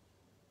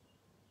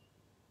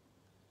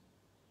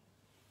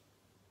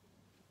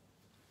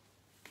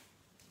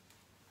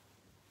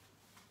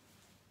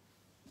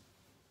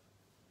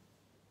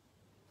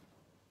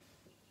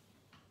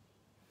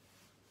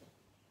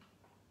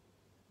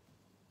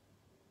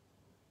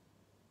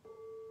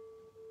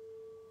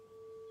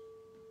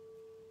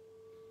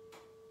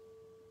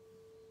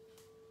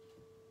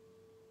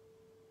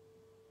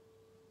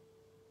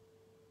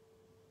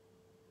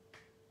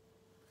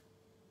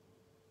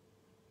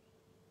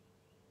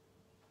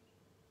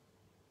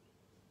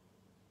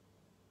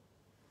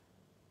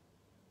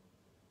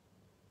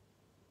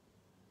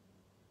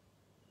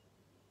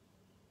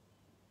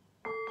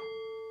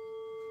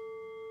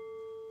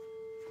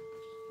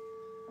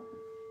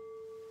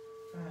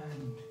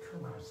 And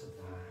come out of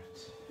that.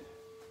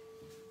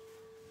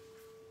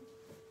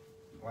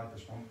 Like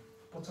this one.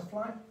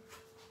 Butterfly.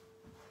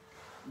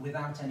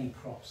 Without any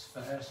props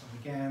first.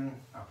 And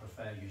again, I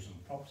prefer using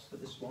props for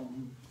this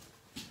one.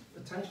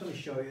 Potentially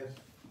show you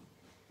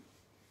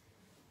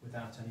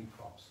without any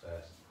props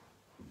first.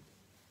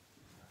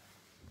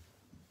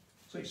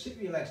 So you sit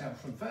with your legs out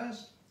front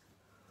first.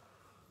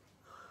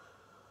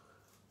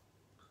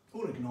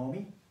 Or ignore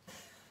me.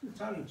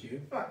 Entirely to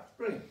you. Right,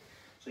 brilliant.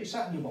 So you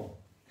sat in your ball.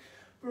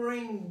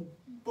 Bring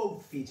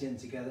both feet in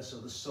together so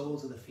the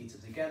soles of the feet are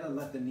together.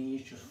 Let the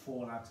knees just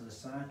fall out to the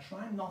side.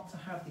 Try not to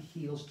have the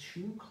heels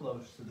too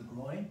close to the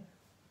groin.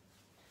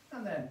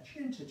 And then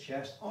chin to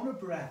chest. On a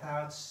breath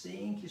out,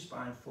 sink your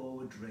spine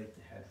forward, drape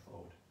the head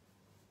forward.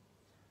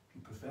 If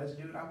you prefer to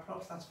do it without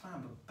props, that's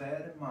fine, but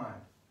bear in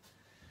mind,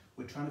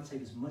 we're trying to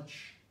take as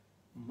much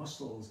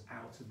muscles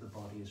out of the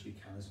body as we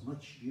can, as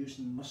much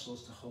using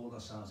muscles to hold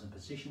ourselves in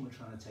position. We're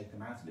trying to take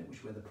them out of it, which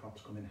is where the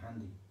props come in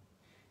handy.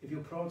 If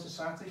you're prone to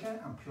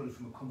sciatica, and purely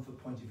from a comfort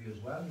point of view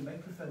as well, you may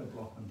prefer a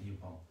block under your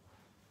bum.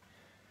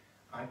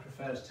 I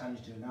prefer, as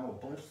Tanya's doing now, a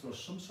bolster or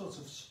some sort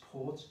of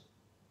support,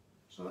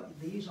 so that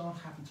these aren't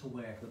having to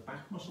work, the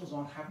back muscles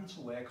aren't having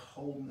to work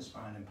holding the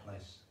spine in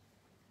place.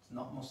 It's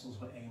not muscles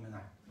we're aiming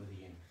at with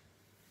the yin,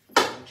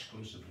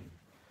 exclusively.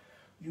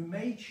 You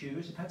may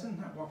choose,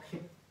 depending on what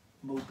hip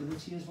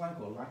mobility is like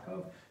or lack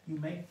of, you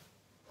may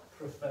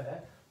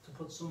prefer to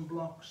put some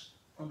blocks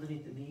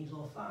underneath the knees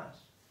or thighs.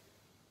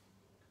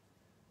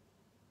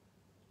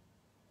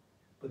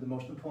 But the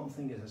most important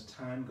thing is, as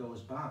time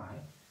goes by,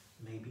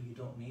 maybe you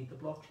don't need the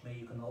blocks,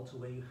 maybe you can alter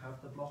where you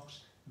have the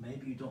blocks,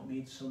 maybe you don't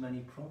need so many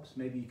props,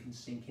 maybe you can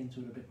sink into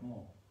it a bit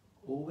more.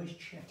 Always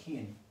check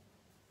in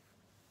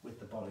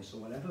with the body, so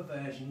whatever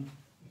version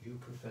you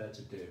prefer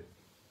to do.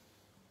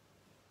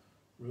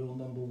 Rule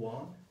number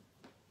one,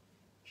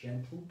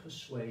 gentle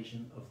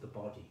persuasion of the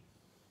body.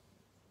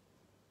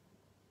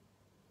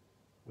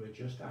 We're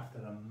just after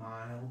a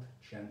mild,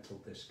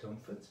 gentle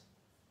discomfort.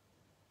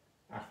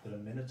 After a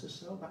minute or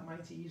so, that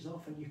might ease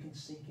off and you can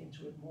sink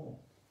into it more.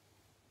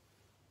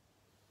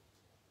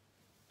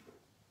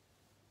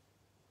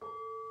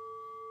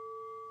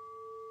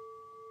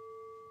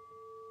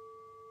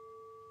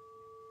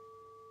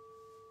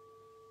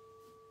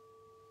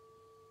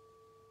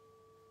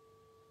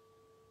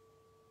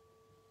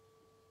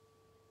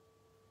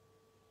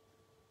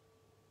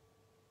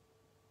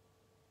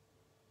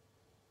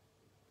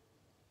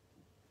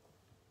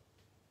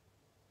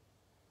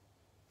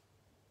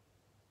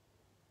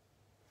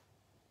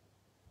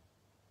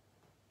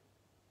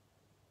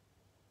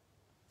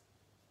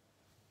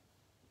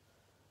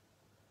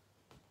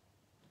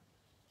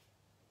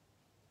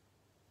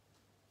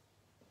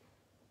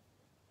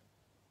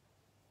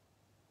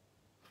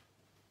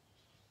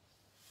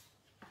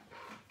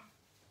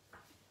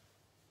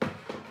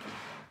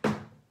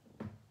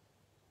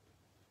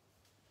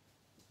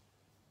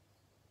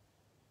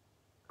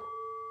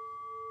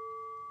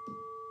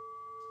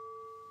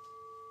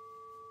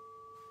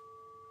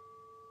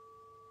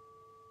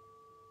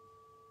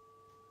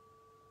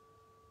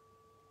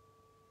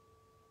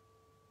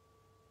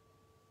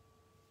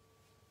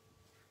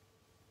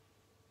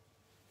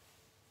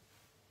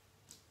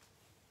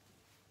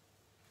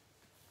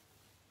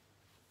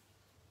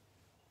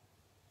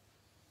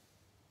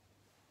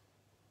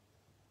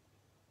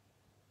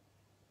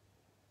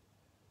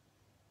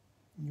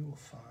 you will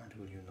find,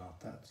 will you not,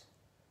 that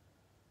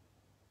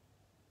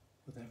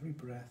with every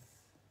breath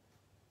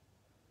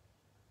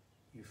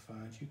you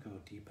find you go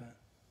deeper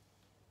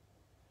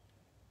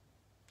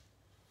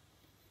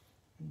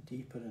and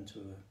deeper into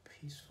a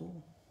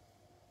peaceful,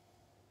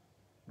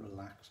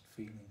 relaxed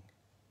feeling.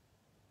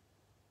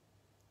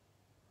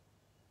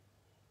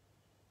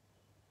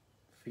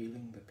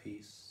 Feeling the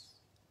peace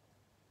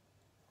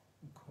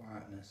and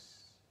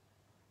quietness,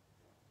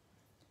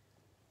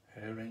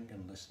 hearing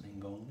and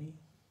listening only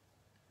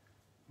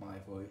my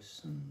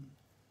voice and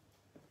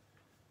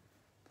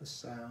the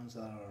sounds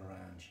that are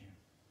around you.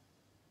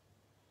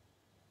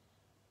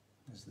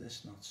 Is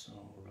this not so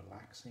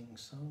relaxing,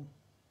 so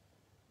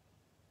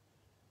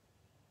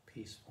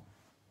peaceful?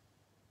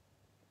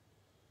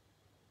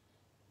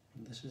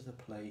 And this is the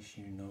place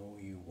you know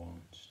you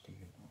want, do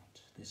you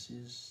not? This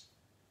is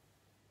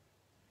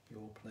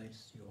your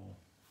place, your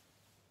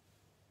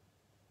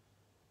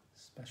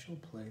special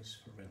place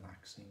for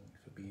relaxing,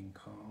 for being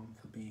calm,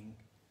 for being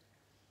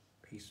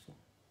peaceful.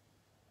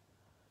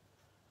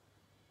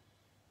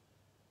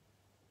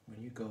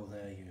 When you go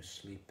there, you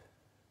sleep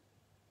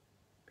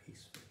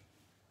peacefully.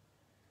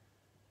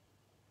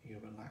 You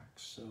relax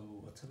so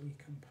utterly,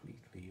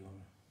 completely. Your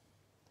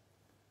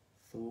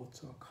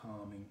thoughts are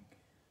calming.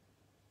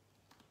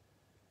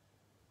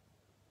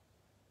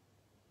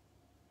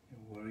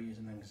 Your worries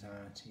and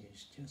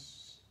anxieties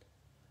just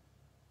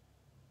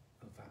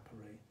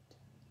evaporate,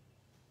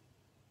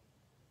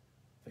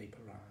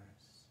 vaporize.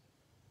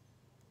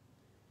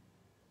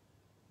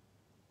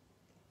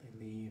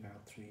 They leave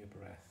out through your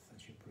breath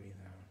as you breathe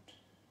out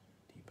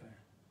deeper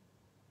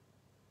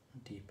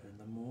and deeper. And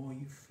the more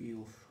you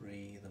feel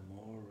free, the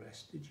more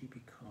rested you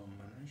become.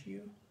 And as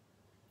you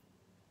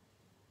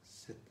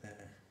sit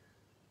there,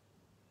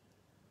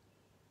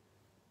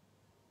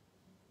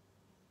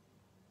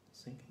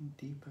 sinking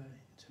deeper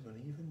into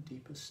an even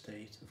deeper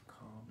state of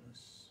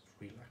calmness,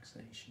 of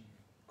relaxation,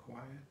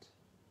 quiet,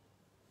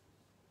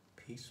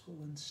 peaceful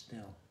and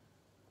still.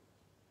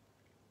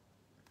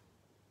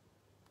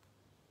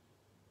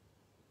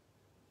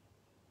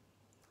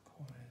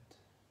 Quiet,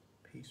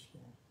 peaceful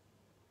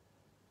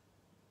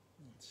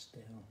and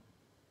still.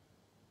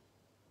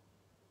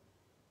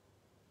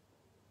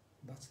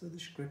 That's the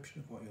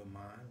description of what your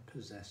mind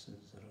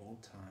possesses at all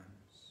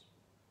times.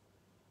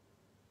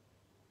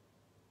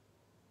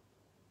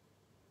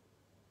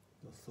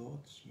 Your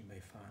thoughts, you may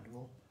find,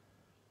 will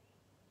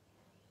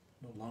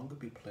no longer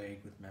be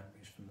plagued with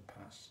memories from the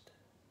past.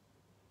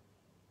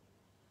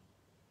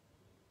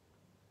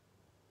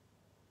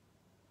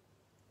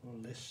 Or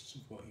lists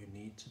of what you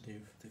need to do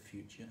for the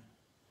future.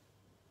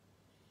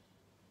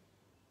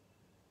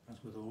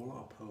 As with all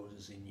our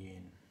poses in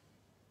yin,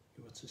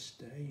 you are to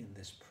stay in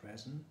this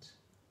present,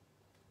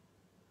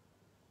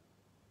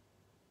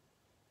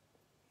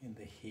 in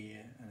the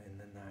here and in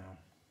the now.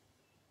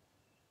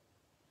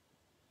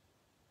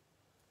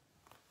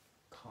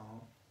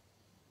 Calm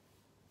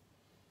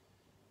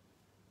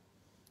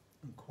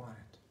and quiet.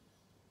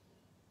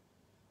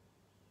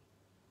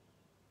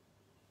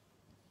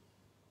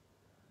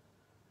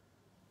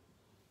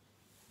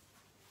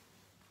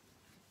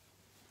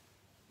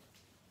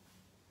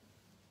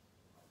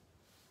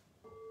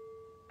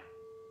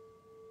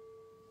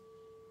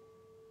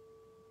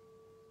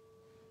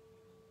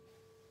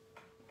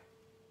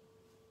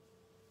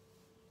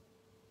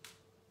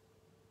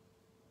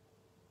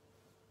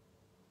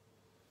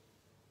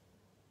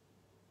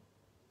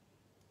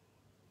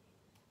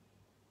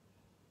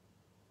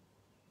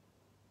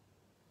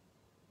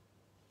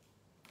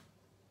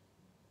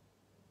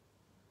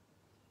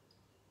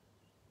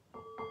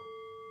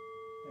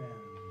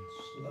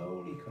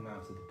 Slowly come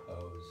out of the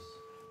pose.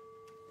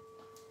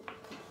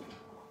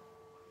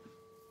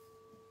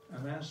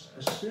 And as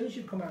soon as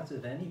you come out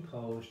of any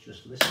pose,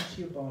 just listen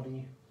to your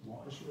body.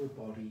 What is your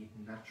body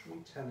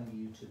naturally telling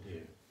you to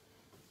do?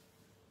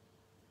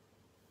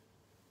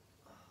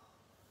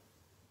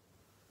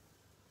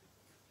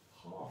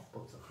 Half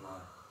butterfly.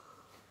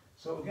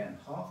 So again,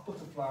 half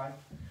butterfly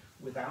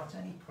without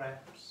any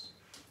preps,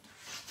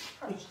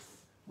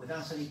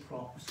 without any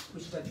props.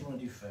 Which leg do you want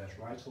to do first,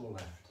 right or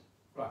left?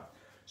 Right.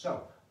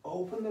 So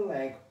open the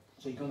leg.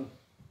 So you're going to,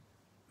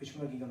 which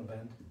leg are you going to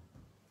bend?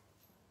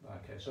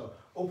 Okay, so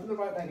open the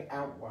right leg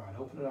out wide,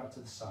 open it out to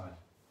the side.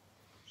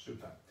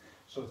 Super.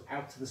 So it's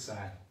out to the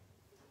side.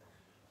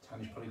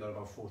 Tiny's probably got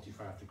about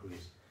 45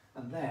 degrees.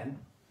 And then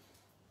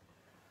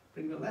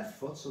bring the left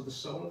foot, so the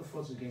sole of the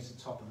foot is against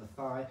the top of the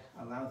thigh.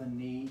 Allow the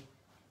knee,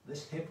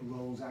 this hip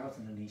rolls out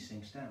and the knee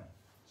sinks down.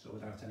 So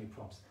without any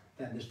props.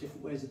 Then there's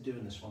different ways of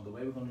doing this one. The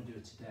way we're going to do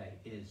it today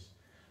is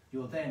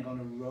you're then going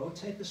to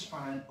rotate the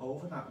spine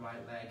over that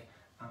right leg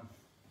and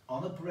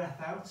on a breath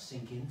out,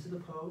 sink into the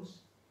pose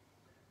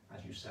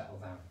as you settle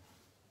down.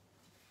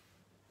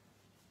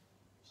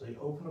 So you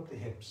open up the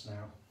hips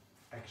now,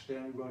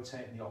 externally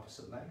rotating the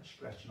opposite leg,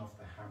 stretching off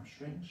the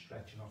hamstring,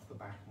 stretching off the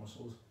back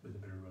muscles with a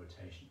bit of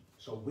rotation.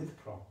 So with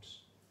props,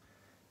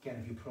 again,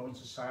 if you're prone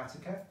to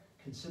sciatica,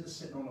 consider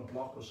sitting on a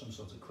block or some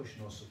sort of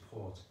cushion or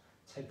support.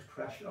 Takes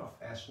pressure off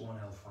S1,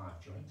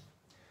 L5 joint.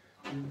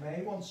 You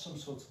may want some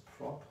sort of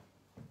prop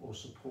or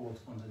support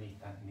underneath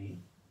that knee.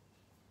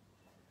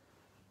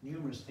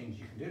 Numerous things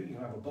you can do. You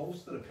can have a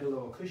bolster, a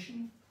pillow or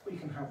cushion, or you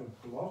can have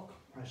a block.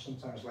 I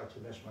sometimes like to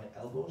rest my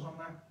elbows on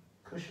that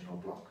cushion or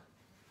block.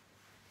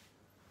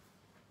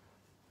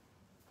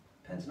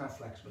 Depends on how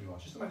flexible you are.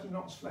 Just imagine you're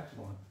not as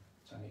flexible,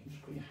 so you can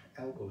just put your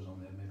elbows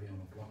on there, maybe on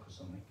a block or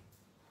something.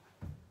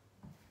 So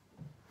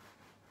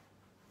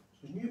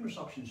there's numerous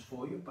options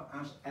for you, but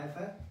as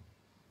ever,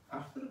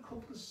 after a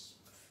couple of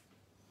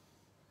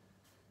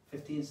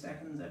 15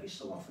 seconds, every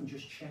so often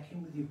just check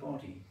in with your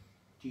body.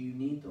 Do you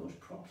need those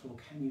props, or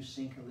can you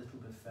sink a little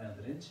bit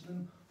further into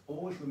them?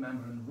 Always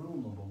remembering rule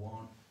number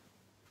one,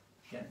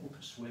 gentle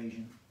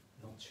persuasion,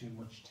 not too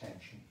much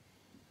tension.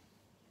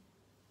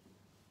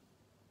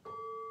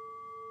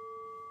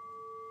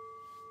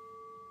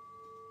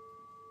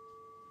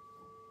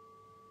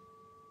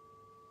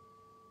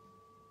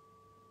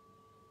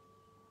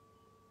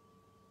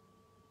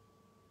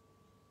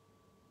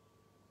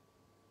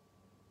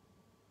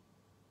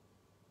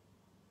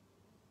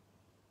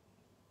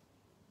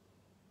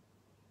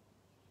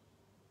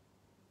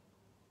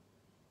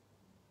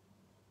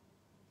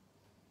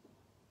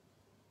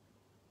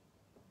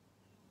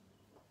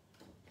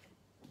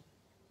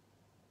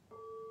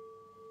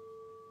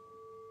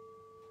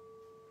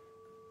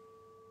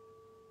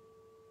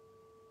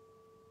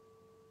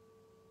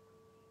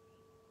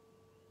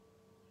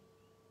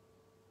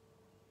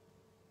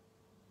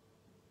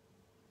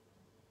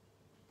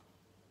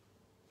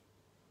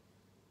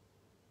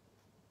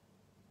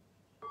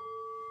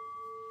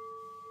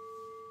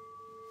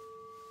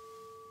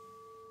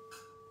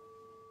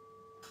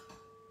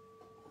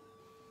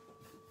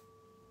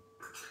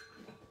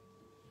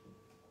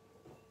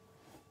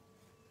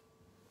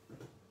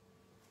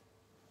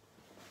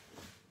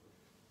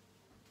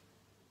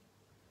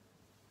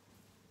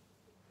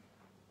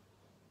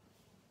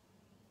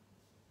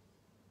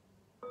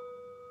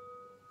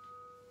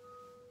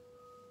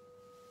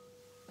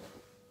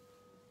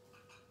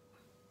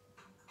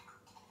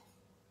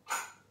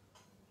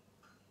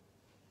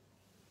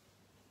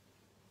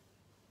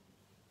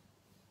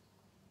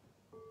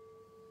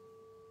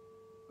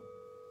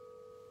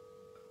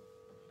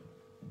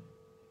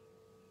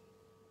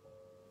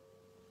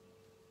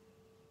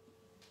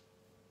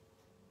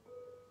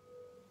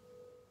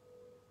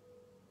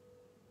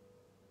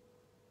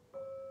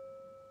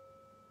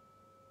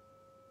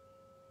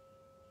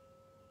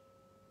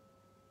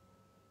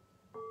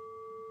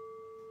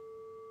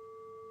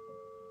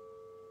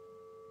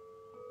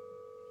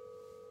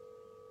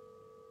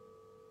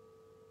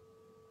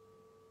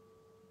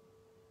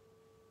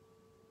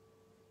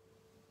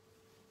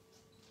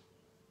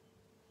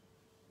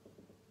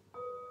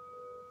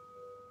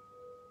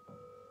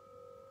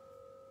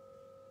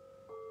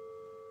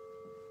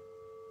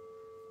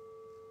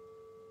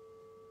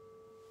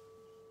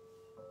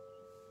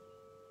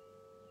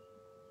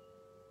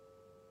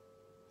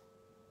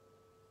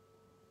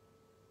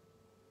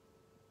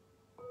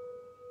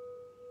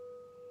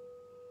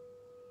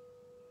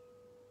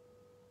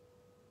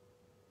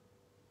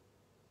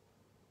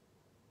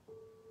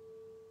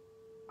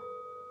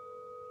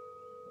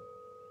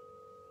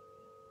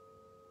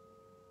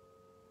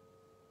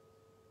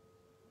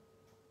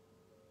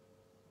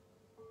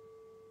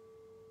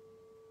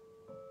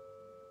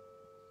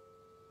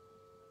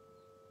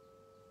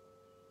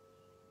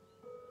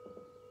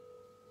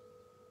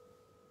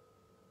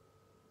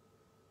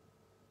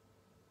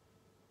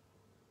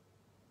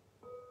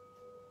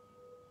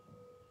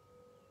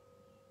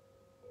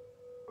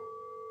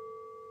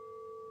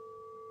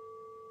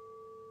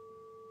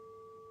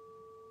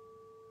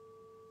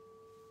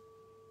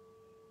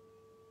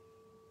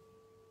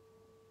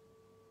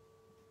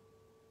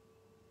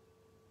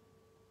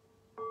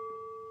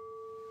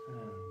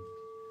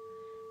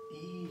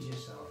 Ease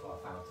yourself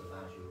off out of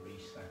that as you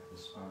reset the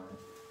spine.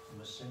 And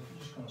we're simply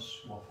just going to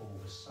swap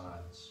over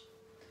sides.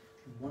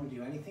 If you want to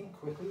do anything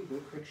quickly, do a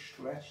quick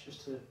stretch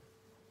just to...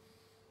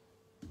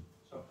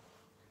 So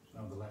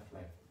now the left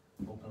leg.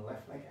 Open the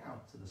left leg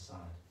out to the side.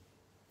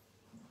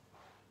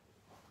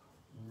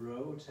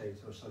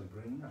 Rotate,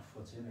 bring that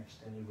foot in,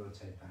 extend your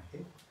rotate back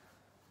in.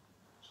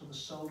 So the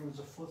sole of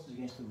the foot is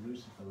against the root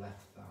of the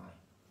left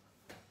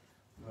thigh.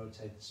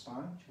 Rotate the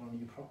spine. Do you want to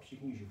use your props? You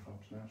can use your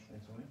props now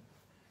straight away.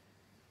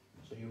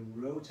 So you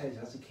rotate,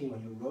 that's the key,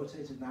 when you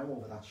rotate it now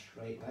over that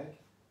straight leg,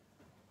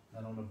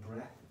 then on a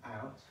breath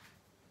out,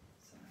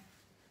 sorry,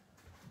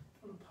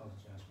 I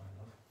apologise my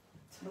love,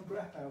 on a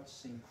breath out,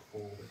 sink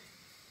forward.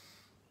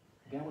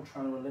 Again, we're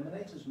trying to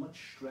eliminate as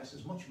much stress,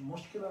 as much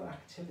muscular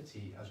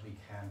activity as we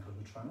can, because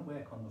we're trying to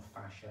work on the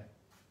fascia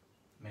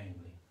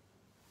mainly.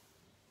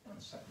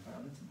 And settle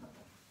down into that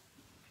one.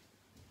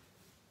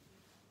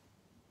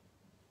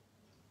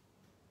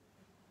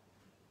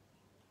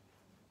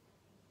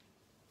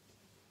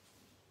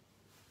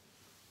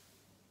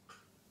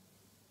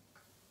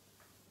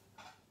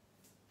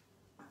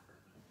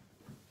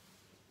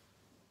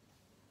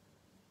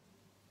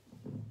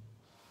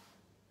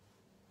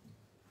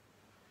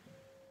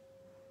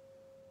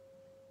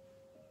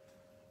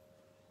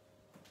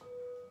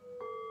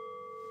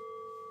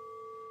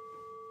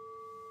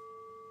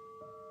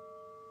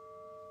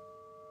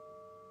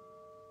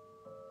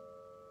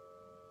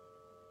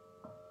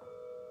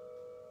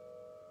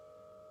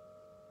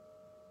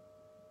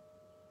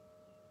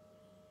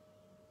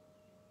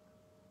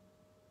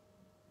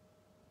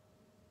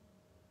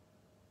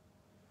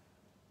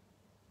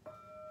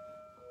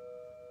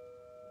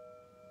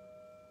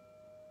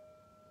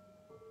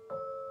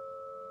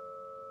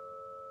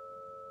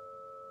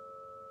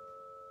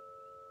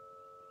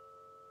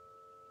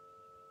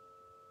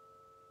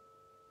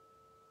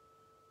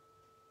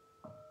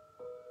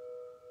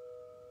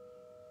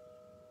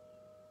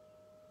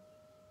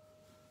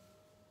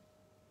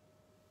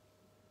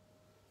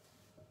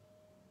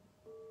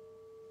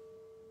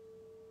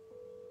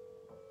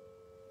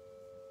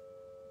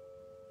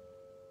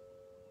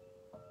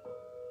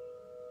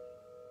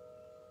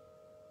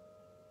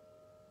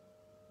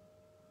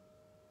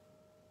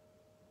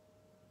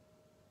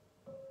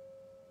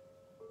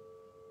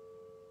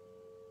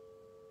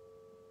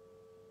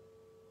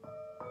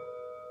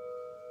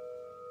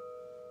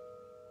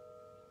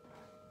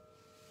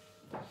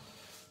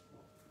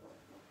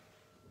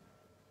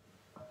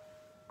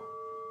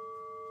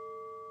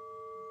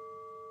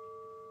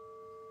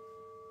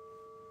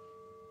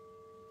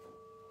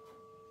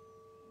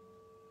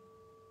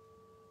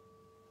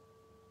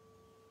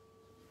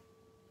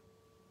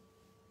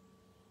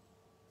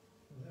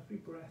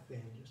 every breath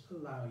in, just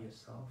allow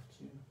yourself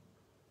to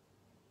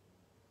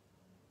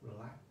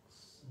relax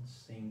and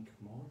sink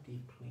more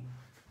deeply.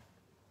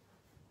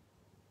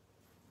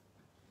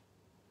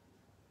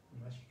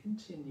 And as you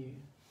continue,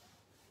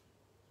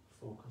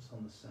 focus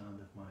on the sound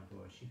of my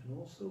voice. You can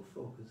also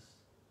focus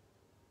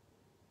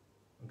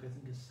on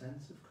getting a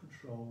sense of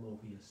control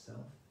over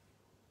yourself,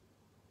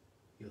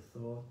 your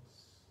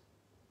thoughts,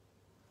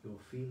 your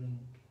feeling,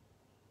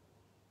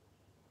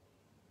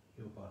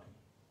 your body.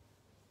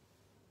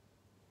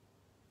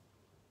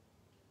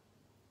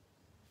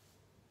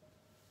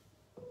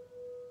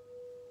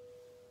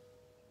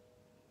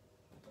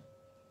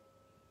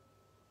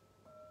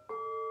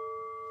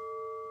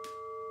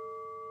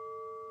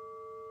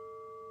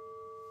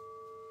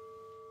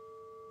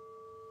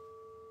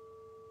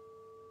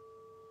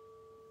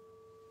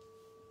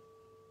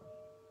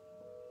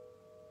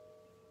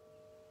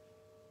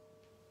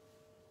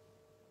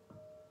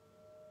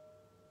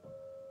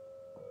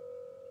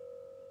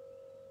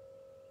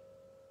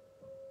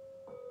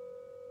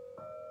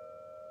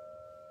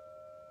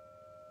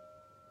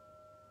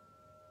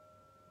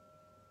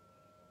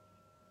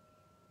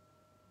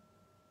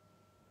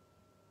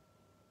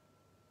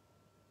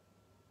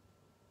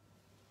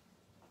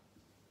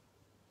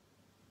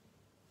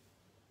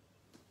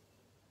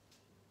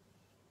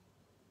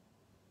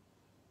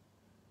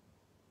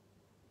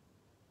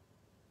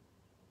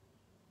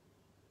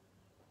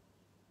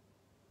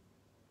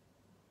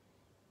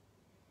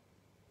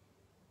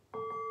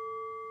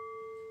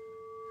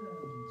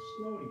 And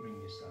slowly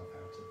bring yourself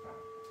out of that.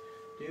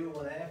 Do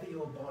whatever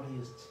your body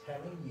is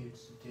telling you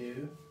to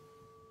do,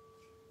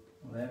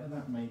 whatever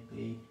that may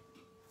be.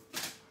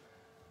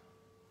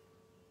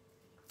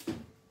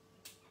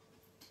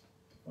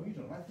 Oh, you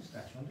don't like this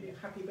next one, do you?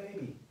 Happy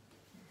baby.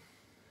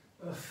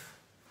 Oof.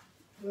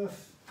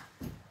 Oof.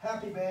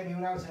 Happy baby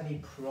without any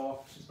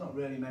props. There's not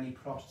really many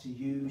props to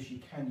use. You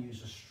can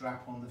use a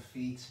strap on the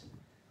feet.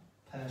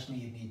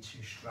 Personally, you'd need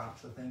 2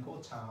 straps, I think,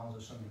 or towels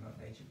or something like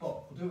that.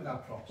 But we'll do it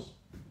without props.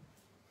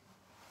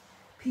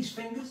 Peace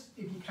fingers,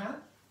 if you can.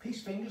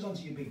 Peace fingers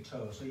onto your big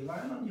toes. So you're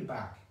lying on your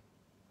back.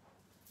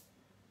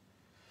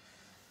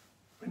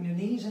 Bring your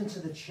knees into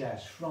the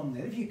chest. From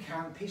there, if you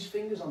can, peace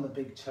fingers on the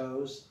big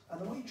toes. And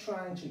then what you're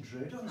trying to do,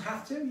 it doesn't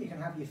have to. You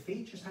can have your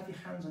feet, just have your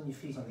hands on your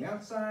feet on the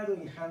outside or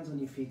your hands on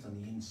your feet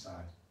on the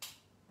inside.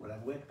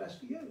 Whatever works best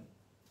for you.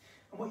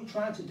 And what you're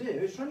trying to do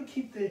is trying to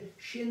keep the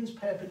shins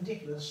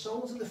perpendicular, the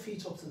soles of the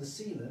feet up to the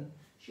ceiling,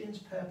 shins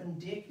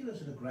perpendicular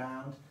to the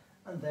ground,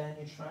 and then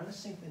you're trying to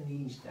sink the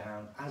knees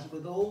down. As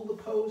with all the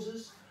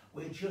poses,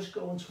 we're just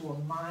going to a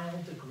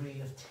mild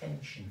degree of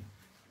tension.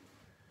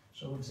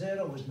 So if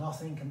 0 was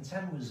nothing and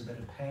 10 was a bit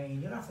of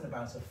pain, you're at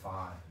about a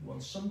 5. You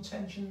want some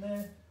tension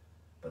there,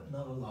 but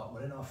not a lot.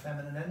 We're in our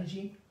feminine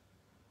energy.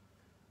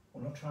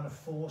 We're not trying to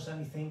force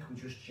anything. We're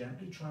just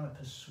gently trying to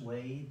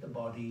persuade the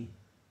body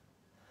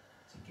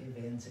to give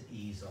in, to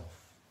ease off.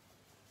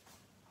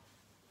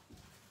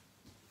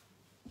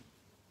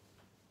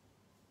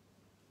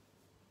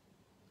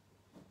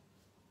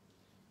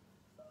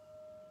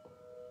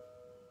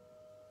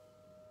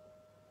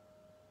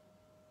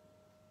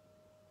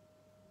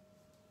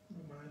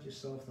 Remind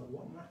yourself that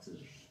what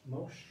matters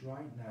most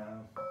right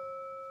now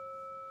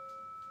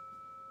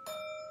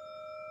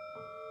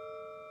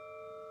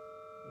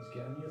is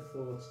getting your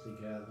thoughts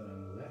together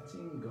and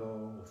letting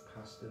go of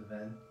past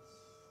events.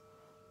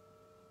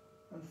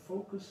 And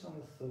focus on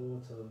the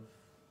thought of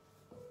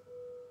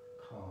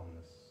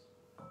calmness.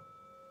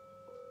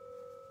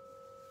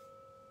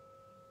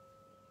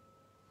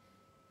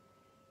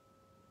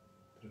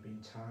 There have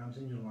been times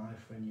in your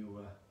life when you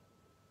were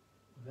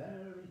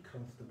very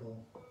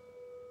comfortable,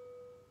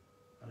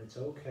 and it's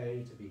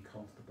okay to be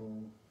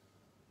comfortable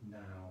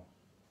now.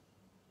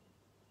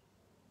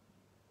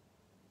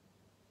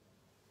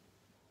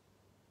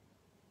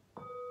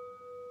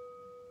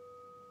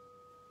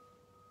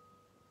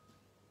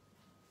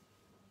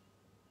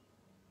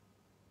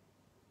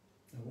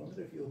 I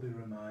wonder if you'll be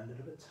reminded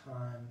of a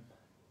time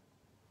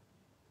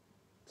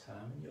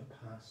in your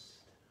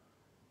past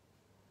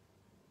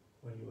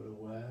when you were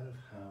aware of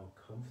how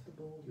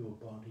comfortable your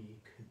body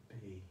could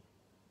be.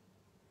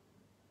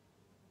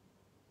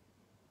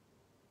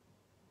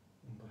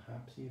 And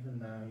perhaps even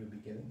now you're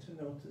beginning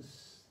to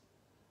notice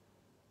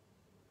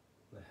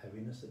the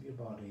heaviness of your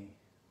body.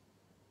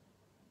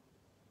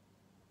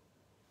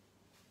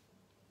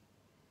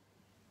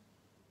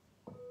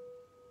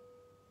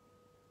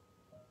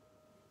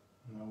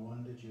 And I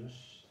wonder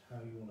just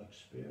how you will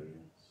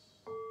experience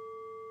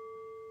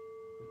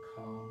the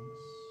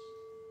calmness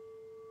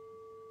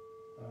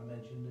that I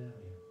mentioned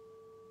earlier.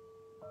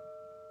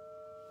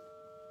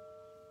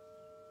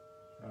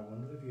 I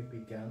wonder if you've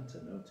begun to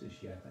notice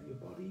yet that your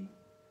body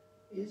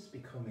is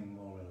becoming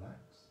more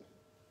relaxed.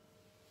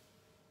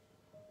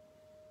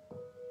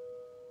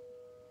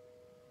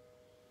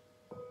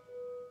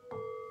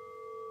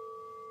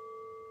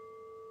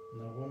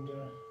 And I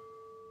wonder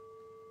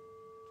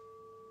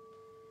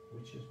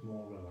which is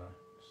more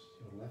relaxed,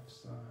 your left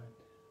side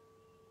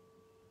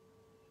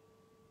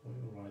or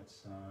your right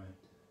side.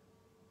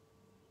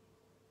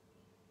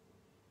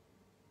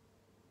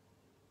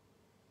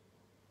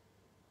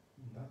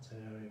 That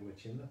area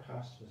which in the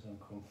past was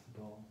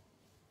uncomfortable.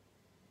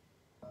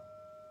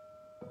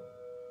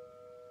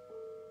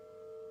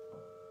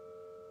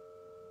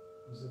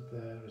 Is it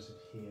there? Is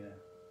it here?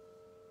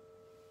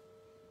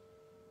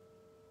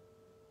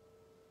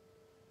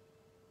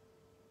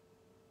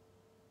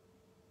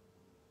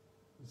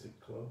 Is it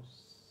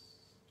close?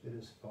 It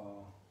is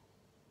far.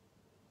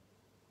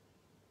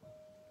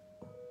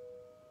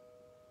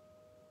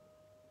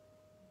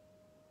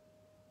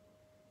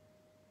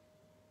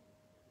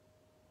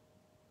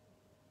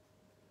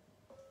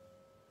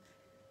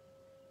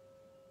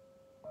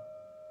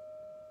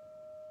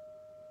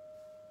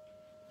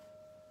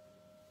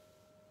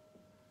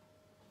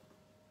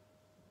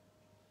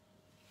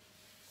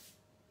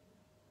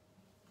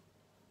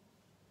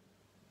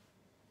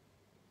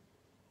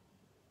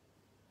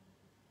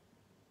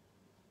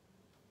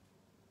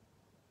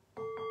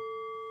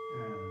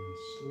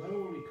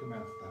 Slowly come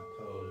out of that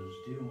pose,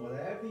 doing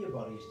whatever your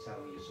body's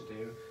telling you to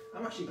do.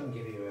 I'm actually going to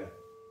give you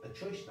a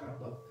choice now,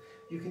 though.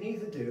 You can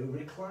either do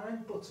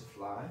reclined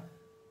butterfly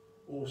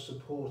or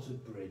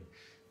supported bridge.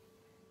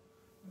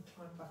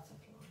 Reclined butterfly.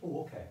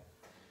 Oh, okay.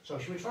 So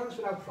should we try this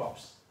without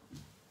props?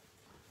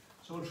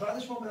 So we'll try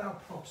this one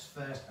without props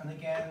first. And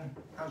again,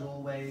 as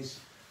always,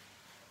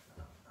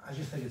 I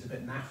just think it's a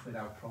bit naff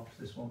without props,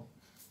 this one.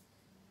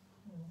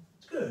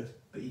 It's good,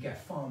 but you get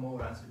far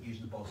more out of it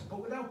using the bolster.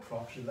 But without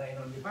props, you're laying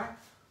on your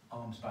back,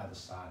 arms by the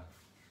side.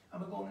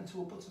 And we're going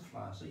into a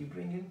butterfly. So you're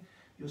bringing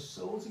your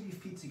soles of your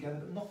feet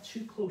together, but not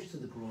too close to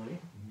the groin.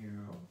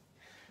 No.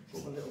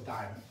 But a little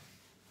diamond.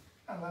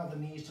 And allow the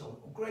knees to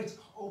open. Great,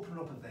 open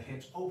up at the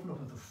hips, open up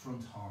at the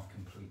front half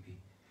completely.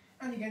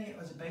 And again,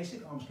 as a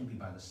basic, arms can be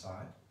by the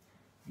side.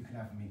 You can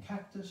have them in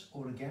cactus,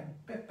 or again,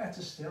 a bit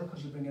better still,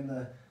 because you're bringing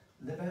the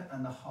liver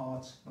and the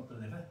heart, not the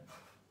liver,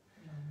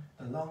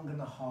 the lung and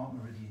the heart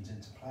meridians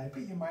into play,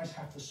 but you might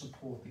have to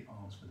support the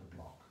arms with a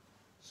block.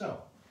 So,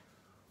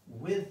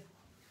 with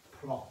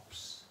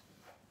props,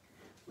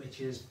 which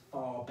is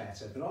far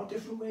better. There are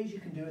different ways you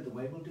can do it, the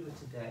way we'll do it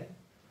today.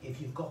 If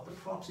you've got the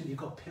props, if you've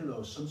got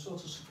pillows, some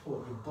sort of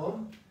support, your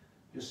bum,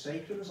 your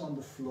sacrum is on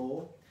the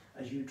floor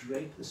as you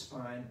drape the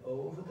spine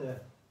over the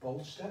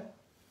bolster.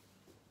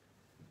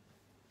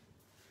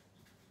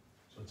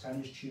 So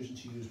Tanya's choosing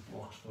to use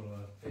blocks for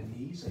her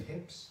knees, her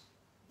hips.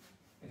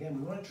 Again,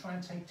 we want to try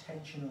and take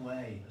tension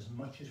away as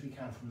much as we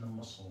can from the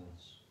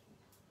muscles.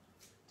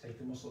 Take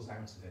the muscles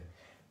out of it.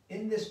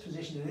 In this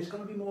position, it is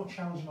going to be more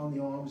challenging on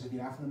the arms if you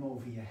have them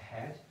over your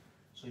head.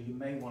 So you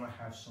may want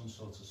to have some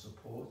sort of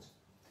support.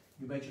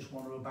 You may just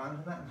want to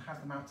abandon that and have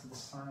them out to the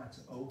side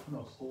to open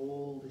up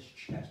all this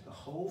chest. The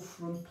whole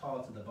front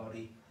part of the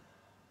body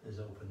is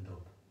opened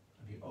up.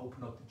 If you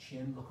open up the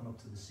chin, looking up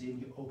to the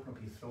ceiling, you open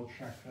up your throat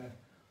chakra,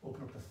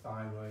 open up the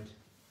thyroid.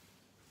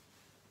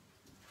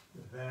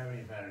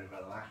 Very, very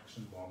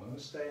relaxing one. I'm going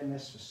to stay in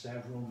this for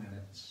several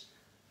minutes.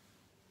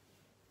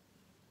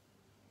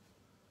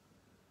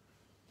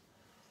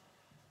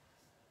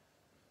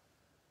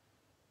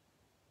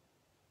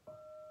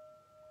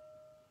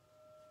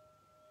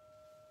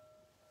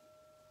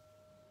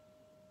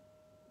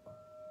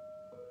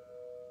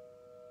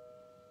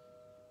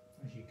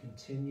 As you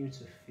continue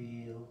to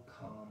feel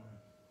calmer,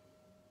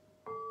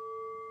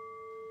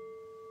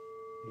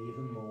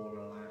 even more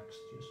relaxed,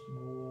 just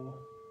more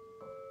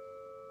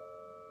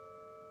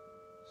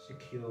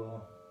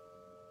secure.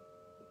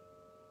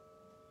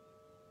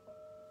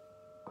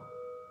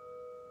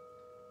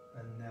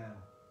 And now,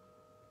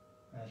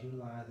 as you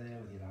lie there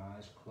with your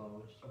eyes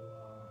closed, you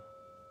are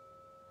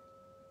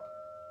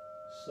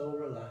so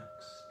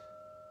relaxed,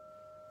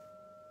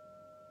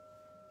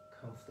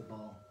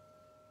 comfortable,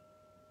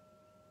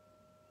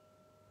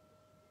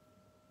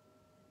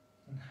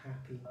 and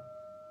happy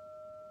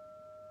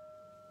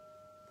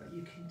that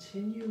you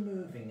continue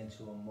moving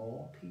into a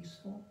more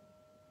peaceful,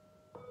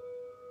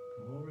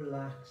 more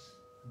relaxed,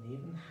 and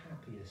even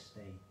happier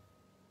state.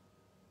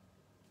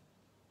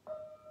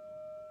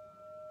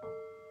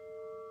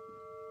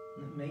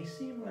 And it may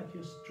seem like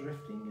you're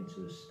drifting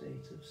into a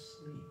state of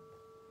sleep,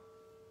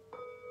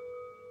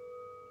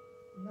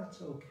 and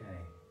that's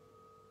okay.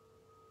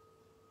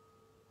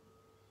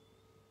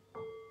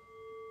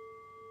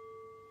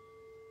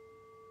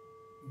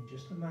 And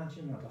just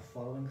imagine that the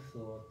following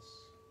thoughts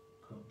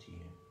come to you.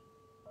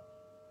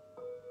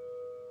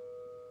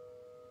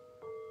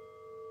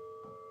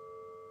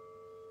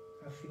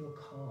 I feel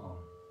calm.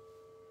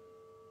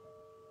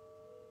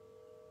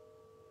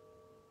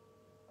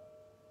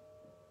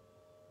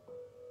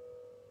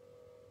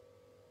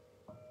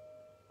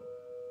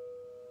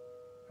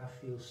 I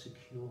feel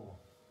secure.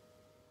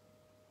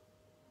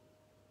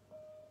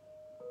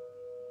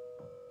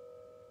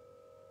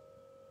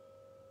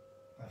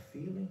 I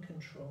feel in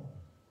control.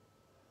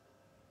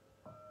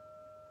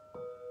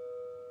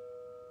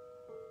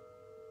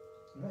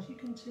 And as you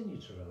continue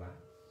to relax,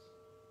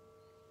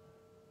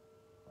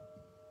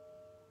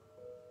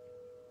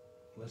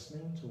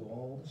 listening to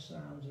all the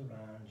sounds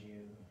around you,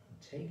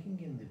 and taking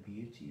in the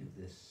beauty of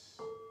this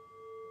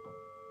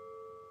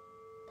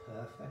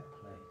perfect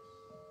place,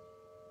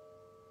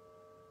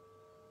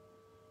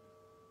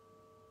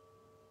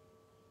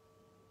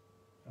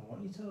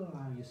 want you to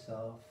allow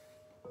yourself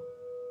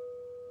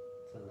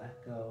to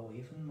let go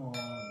even more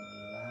and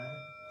relax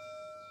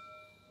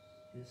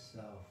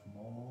yourself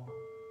more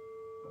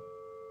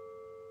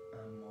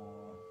and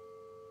more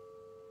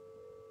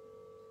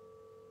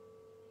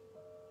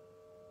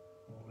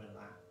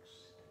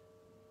relaxed.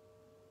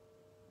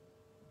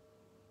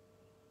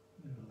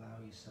 And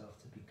allow yourself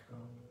to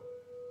become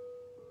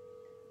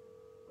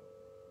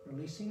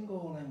releasing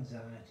all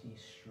anxiety,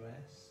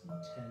 stress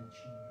and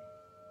tension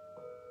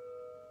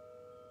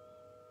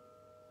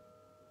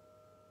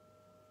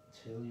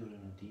until you're in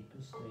a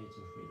deeper state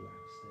of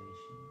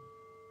relaxation.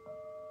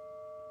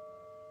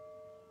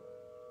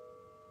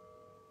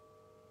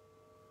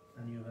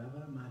 Than you've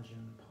ever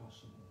imagined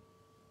possible.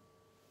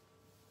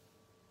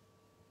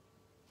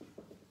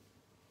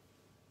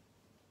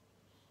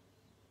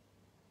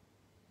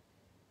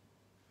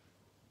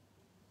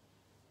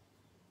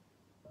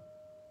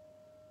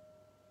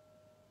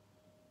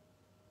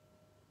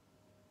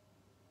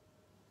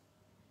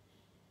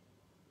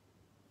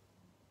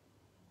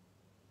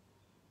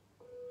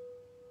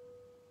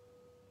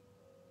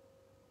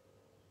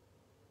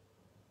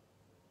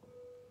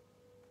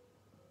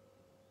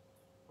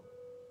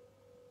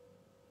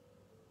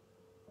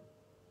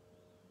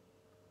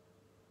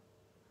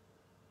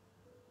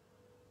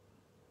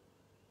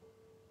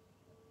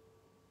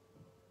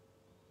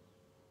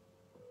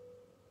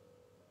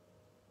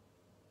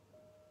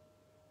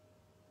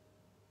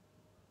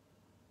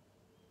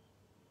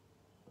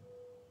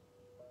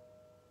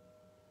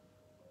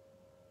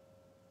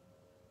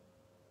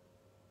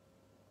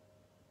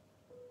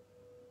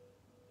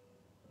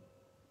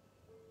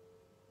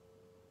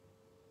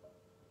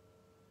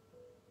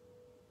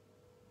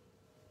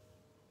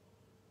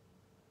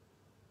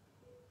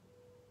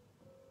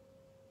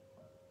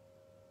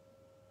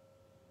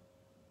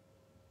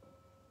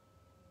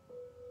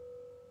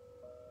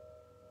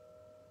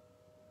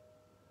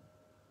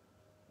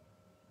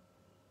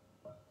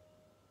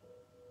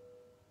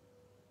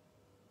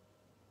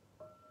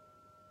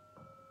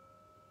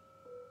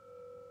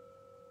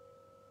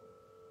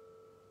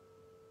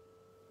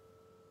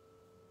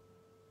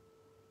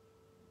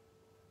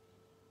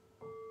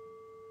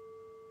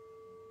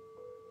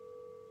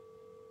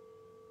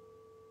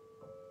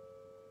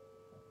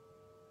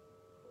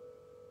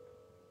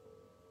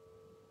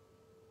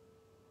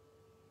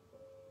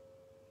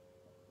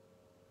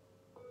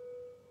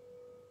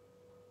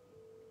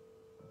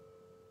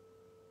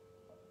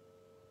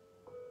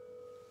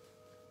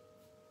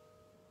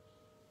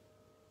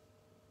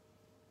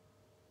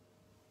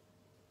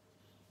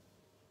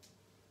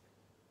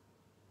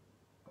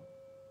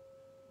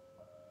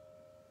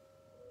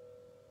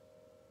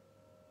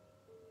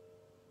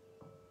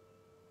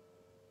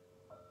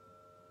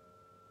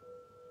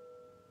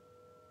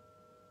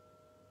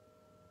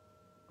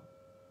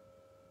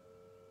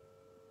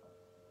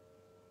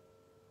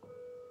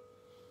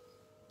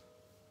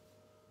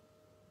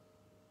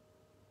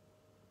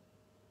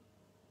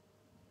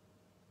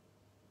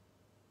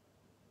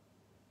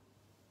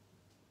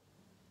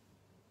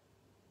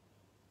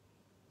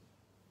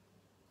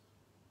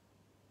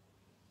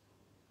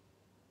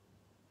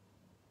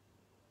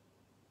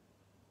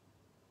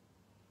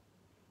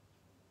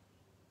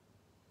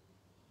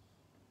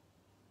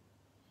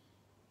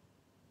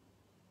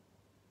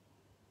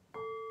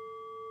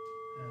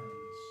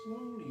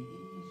 Slowly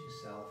ease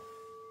yourself.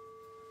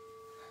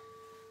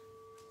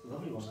 It's a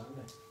lovely one, isn't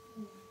it?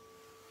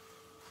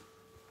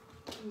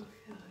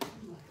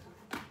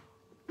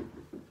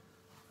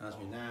 As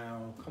we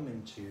now come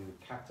into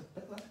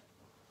caterpillar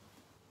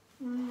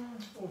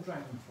or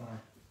dragonfly.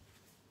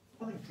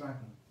 I think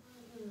dragon.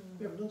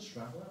 We haven't done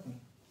straddle, have we?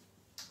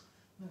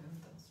 No, I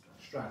haven't done straddle.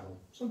 Straddle,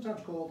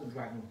 sometimes called the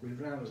dragonfly,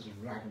 known as the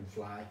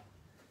dragonfly.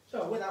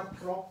 So without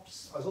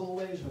props, as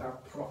always,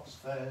 without props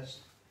first.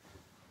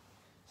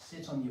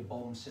 Sit on your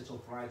bum, sit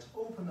upright,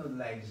 open the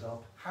legs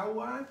up. How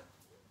wide?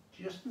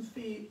 Just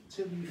until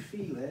you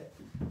feel it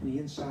in the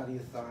inside of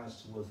your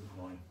thighs towards the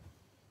groin.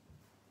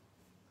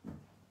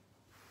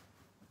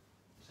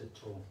 Sit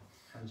tall.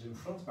 Hands in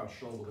front, about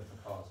shoulder width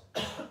apart.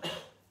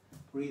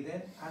 Breathe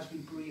in. As we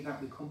breathe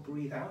out, we come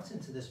breathe out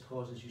into this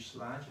pose as you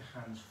slide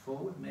your hands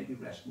forward, maybe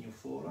resting your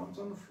forearms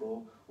on the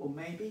floor, or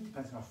maybe,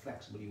 depending on how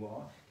flexible you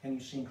are, can you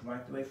sink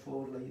right the way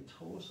forward, lay your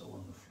torso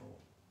on the floor.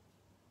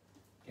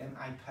 Again,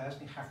 I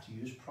personally have to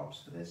use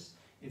props for this.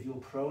 If you're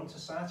prone to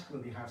sciatica, or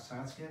if you have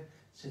sciatica,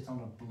 sit on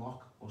a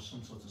block or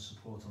some sort of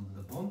support under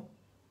the bum.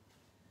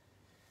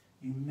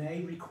 You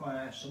may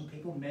require, some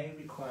people may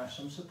require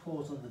some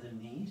support under the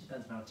knees,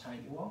 depends on how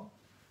tight you are.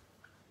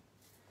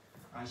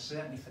 I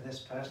certainly, for this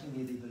personally,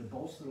 need either a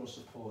bolster or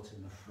support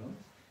in the front.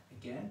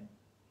 Again,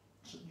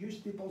 so use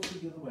the bolster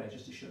the other way,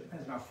 just to show,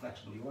 depends on how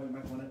flexible you are. You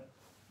might want it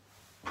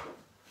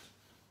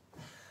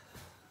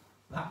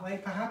that way,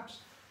 perhaps.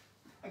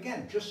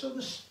 Again, just so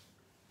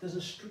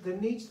there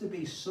needs to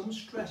be some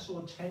stress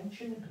or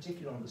tension, in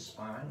particular on the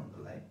spine, on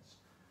the legs,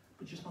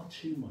 but just not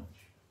too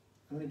much.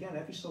 And then again,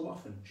 every so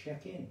often,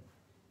 check in.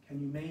 Can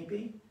you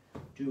maybe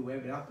do away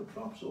without the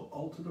props or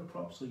alter the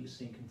props so you're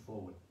sinking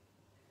forward?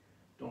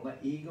 Don't Don't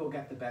let ego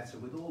get the better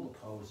with all the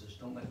poses.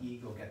 Don't let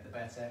ego get the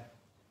better.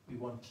 We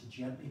want to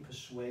gently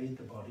persuade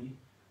the body,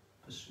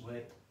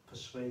 persuade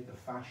the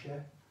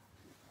fascia,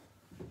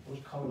 those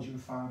collagen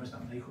fibres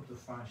that make up the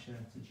fascia,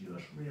 to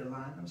just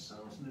realign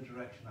themselves in the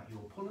direction that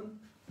you're pulling.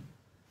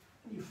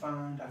 And you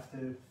find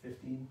after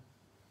 15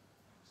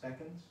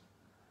 seconds,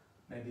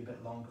 maybe a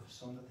bit longer for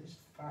some, that this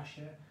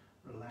fascia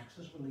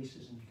relaxes,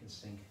 releases, and you can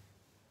sink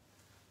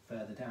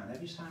further down.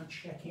 Every time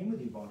check in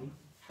with your body,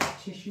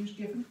 tissue's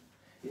given.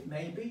 It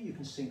may be you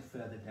can sink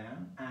further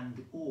down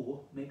and or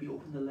maybe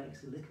open the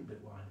legs a little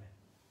bit wider.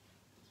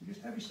 So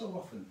just every so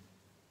often,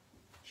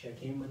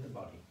 check in with the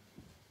body.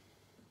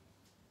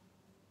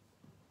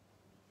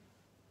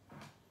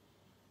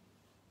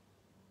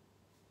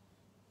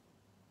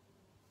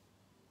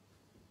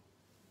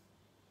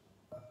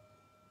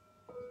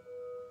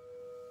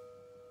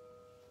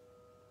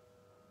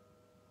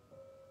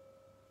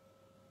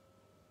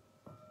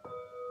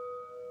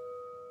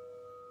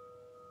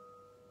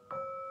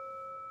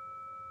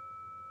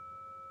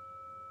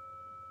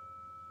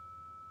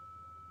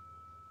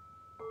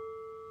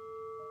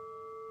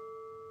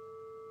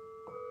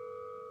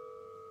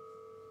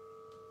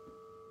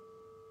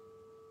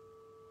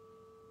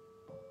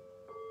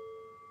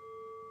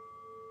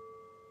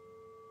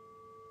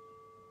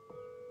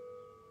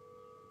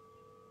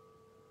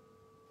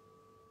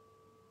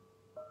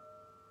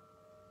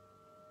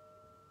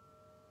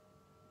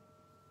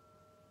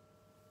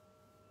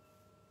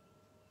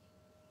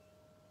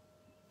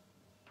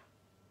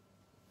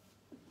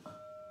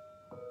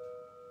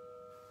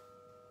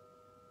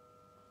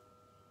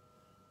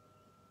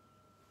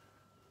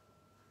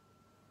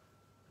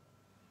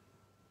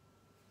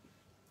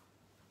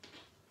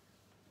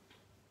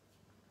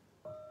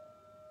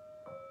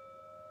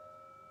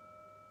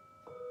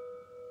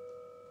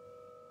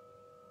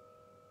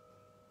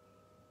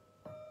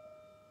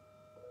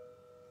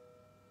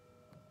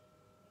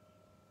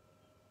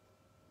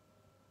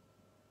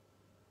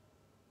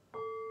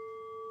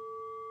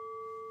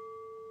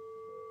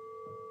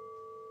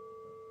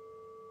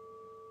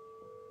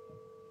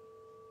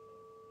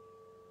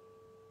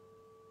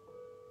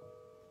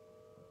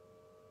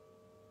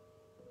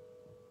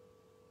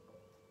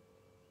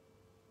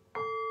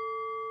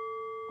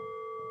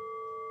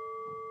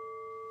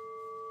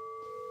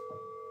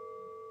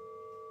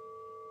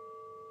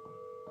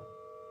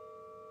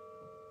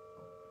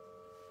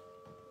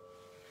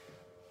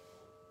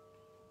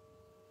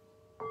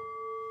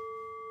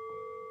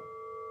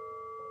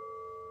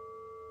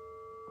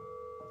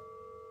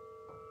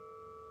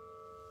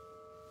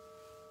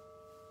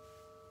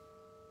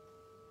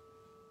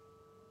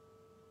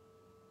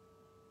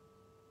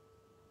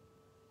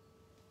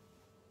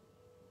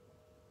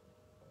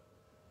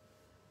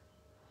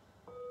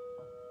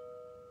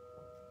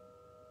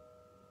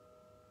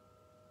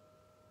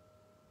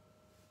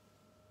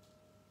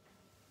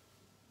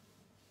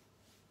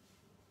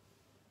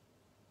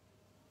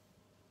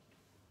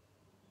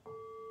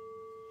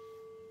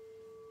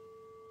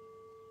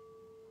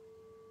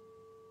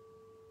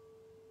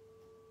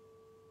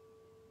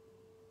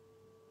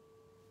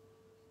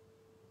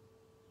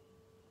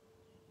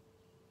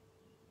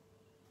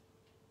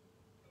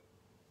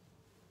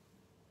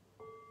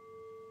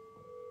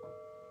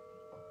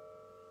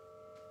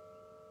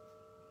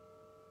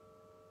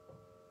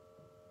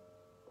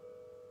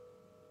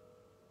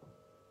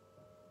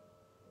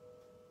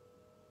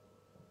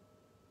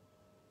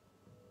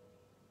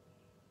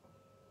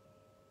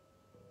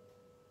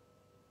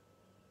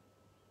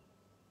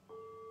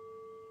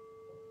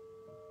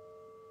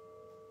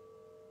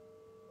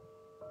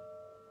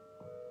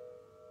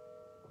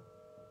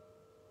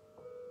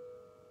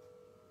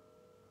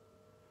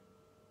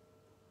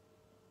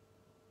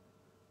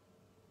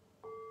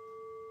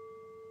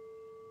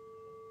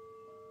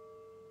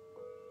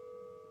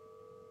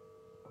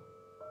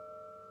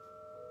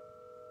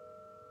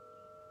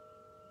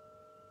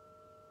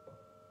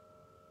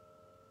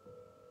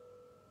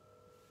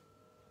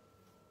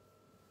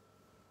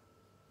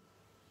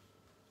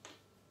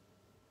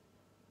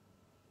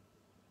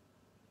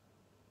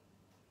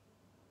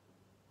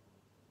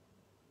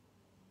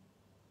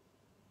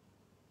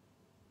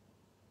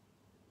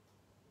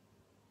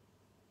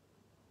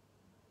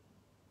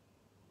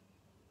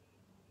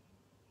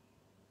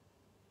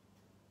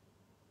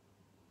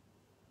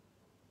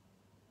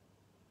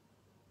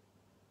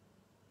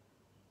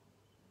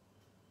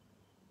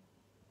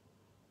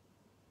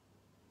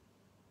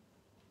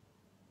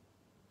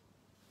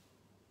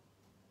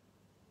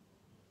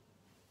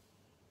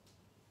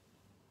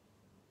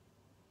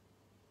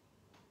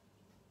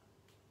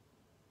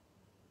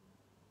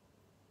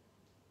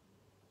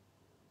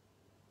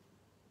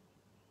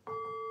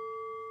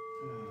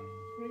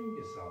 Bring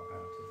yourself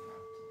out of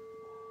that.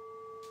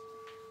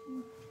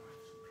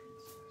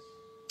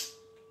 Princess.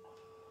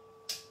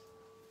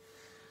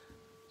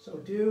 So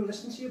do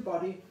listen to your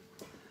body.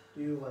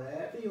 Do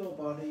whatever your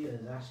body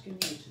is asking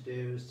you to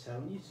do, is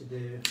telling you to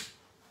do,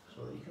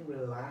 so that you can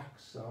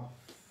relax off.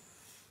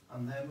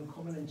 And then we're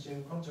coming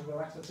to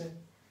relax, that's it.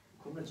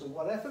 Coming into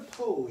whatever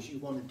pose you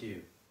want to do.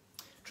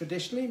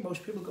 Traditionally,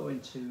 most people go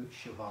into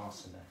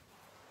Shavasana,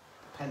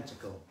 the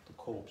pentacle, the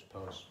corpse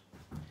pose.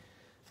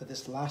 For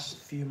this last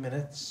few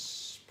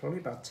minutes, probably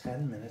about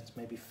 10 minutes,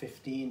 maybe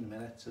 15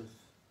 minutes of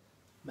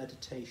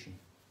meditation.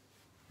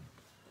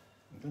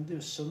 I'm going to do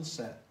a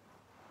sunset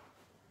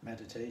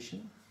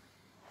meditation.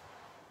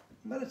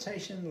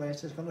 Meditation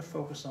later is going to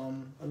focus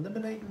on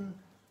eliminating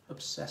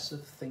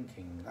obsessive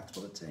thinking. That's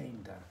what it's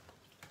aimed at.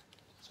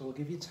 So we'll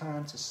give you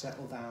time to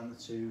settle down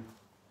to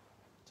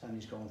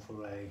Tanya's going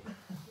for a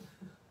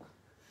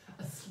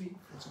Asleep.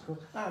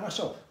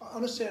 So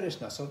on a serious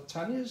note, so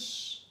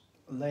Tanya's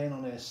laying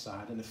on her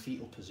side in a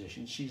fetal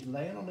position. She's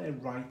laying on her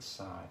right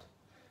side.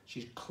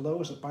 She's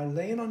closed. By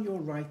laying on your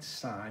right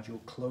side, you're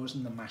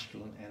closing the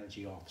masculine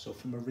energy off. So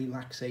from a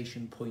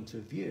relaxation point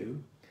of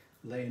view,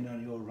 laying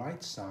on your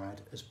right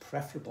side is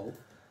preferable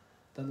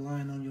than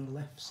lying on your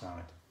left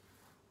side.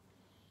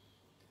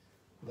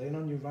 Laying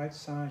on your right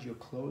side, you're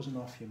closing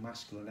off your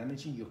masculine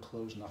energy, you're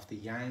closing off the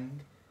yang.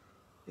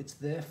 It's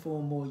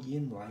therefore more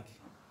yin-like,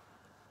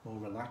 more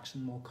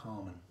relaxing, more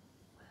calming.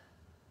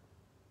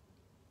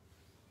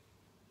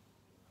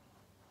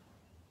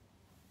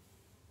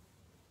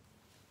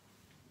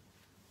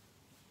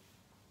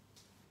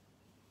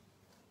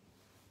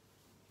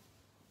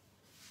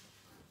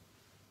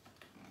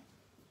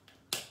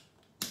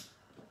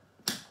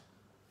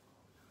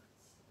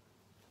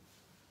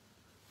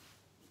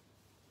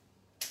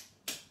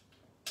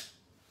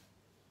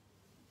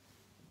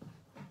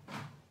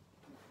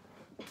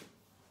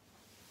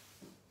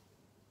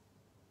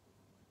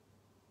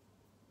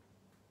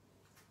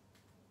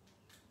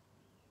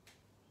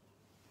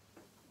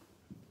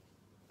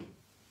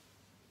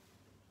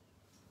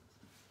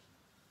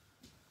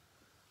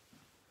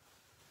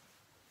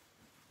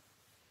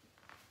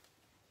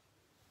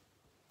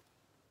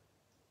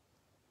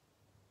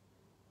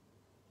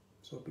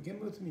 So begin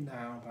with me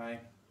now by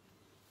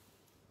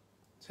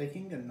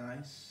taking a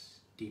nice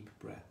deep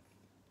breath.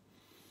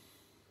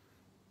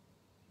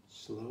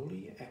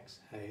 Slowly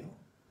exhale.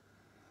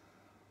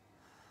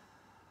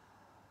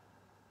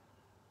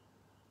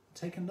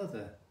 Take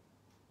another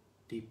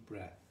deep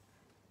breath.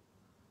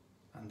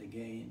 And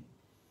again,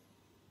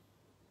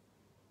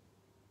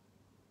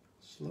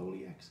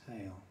 slowly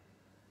exhale.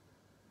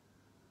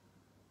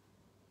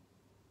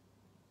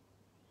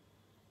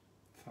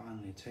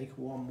 Finally, take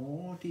one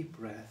more deep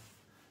breath.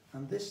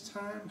 And this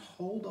time,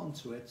 hold on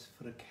to it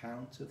for a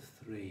count of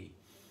 3.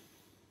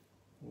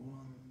 1,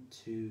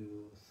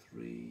 2,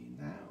 3.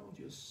 Now,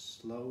 just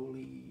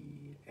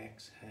slowly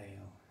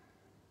exhale.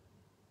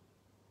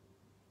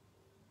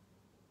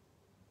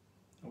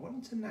 I want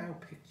you to now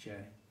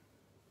picture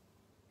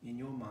in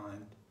your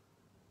mind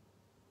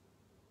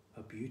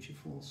a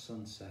beautiful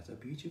sunset, a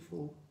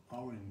beautiful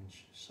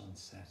orange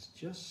sunset,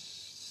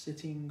 just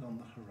sitting on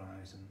the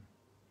horizon.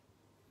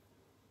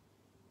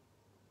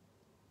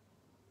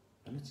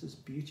 And it's as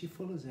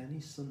beautiful as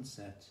any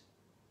sunset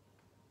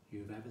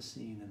you've ever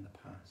seen in the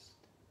past.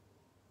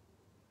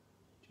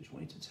 Just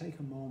want you to take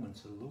a moment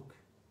to look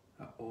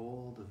at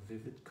all the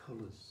vivid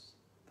colours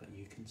that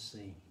you can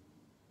see.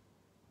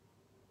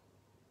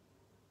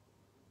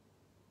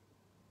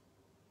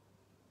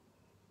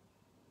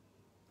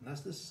 And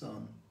as the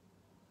sun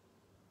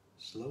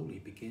slowly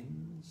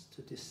begins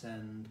to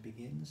descend,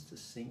 begins to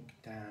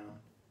sink down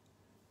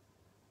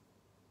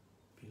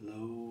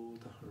below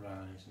the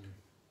horizon,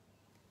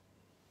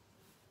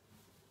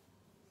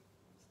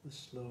 the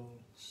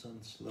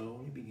sun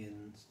slowly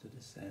begins to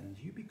descend,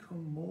 you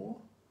become more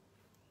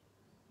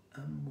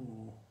and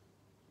more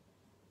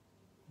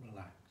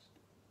relaxed.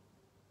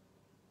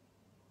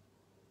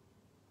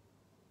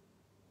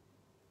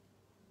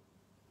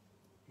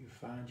 You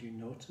find you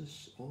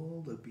notice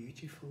all the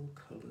beautiful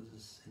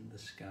colours in the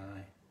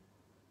sky.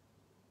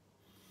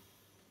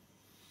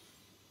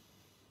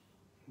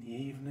 The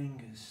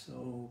evening is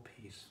so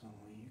peaceful.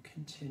 You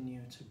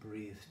continue to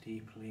breathe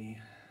deeply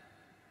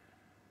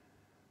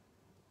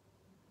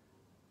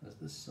as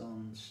the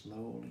sun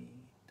slowly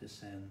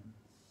descends,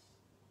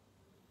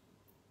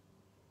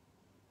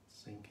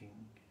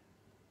 sinking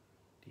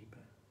deeper.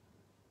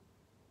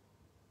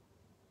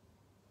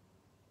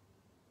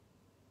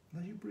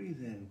 As you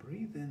breathe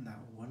in that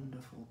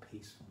wonderful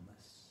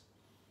peacefulness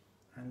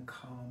and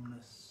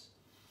calmness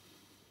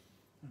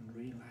and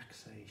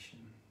relaxation.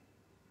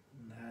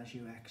 And as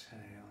you exhale,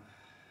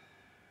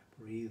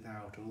 breathe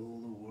out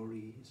all the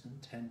worries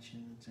and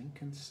tensions and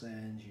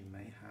concerns you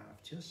may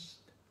have. Just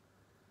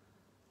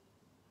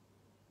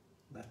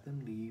let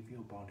them leave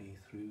your body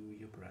through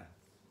your breath,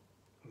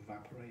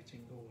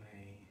 evaporating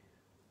away,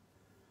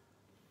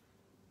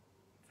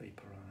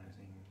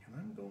 vaporizing. And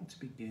I'm going to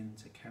begin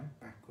to count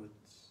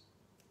backwards,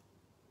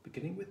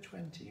 beginning with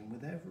 20, and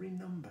with every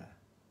number,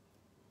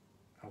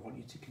 I want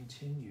you to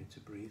continue to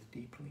breathe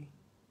deeply,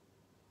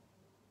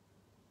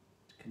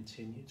 to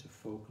continue to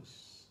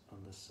focus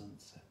on the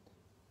sunset.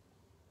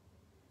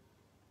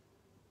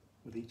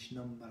 With each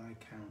number I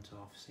count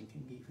off,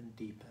 sinking even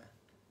deeper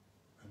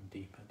and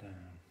deeper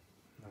down.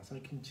 As I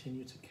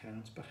continue to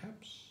count,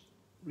 perhaps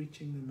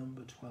reaching the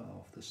number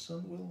 12, the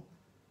sun will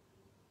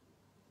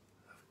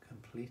have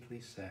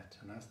completely set,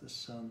 and as the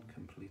sun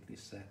completely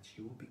sets,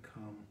 you will be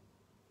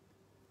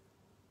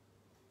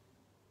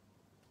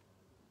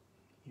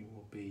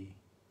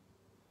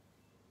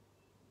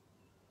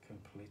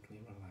completely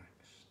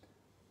relaxed.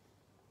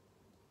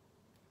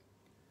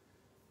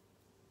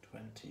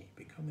 20,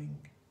 becoming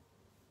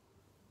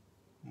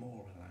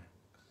more relaxed.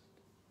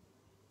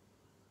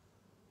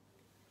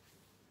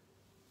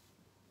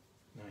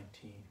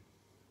 19,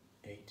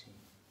 18.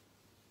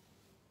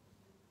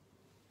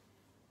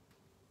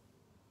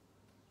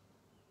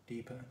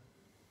 Deeper.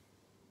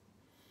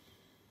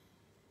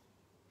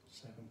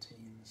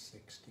 17,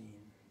 16.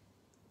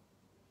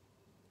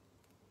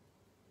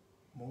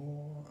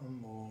 More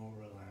and more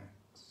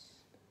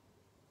relaxed.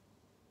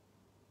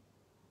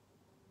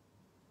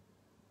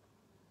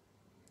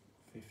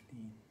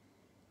 15,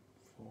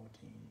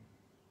 14,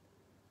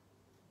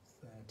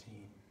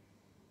 13.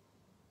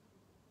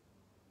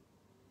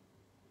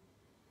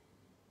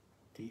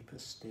 Deeper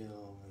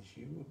still as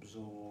you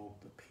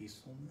absorb the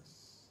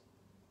peacefulness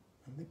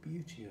and the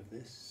beauty of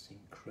this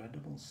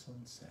incredible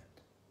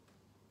sunset.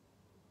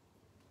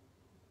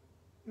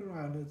 Your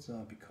eyelids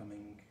are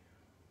becoming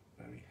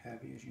very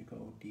heavy as you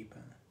go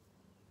deeper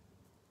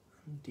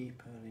and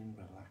deeper in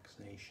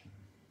relaxation.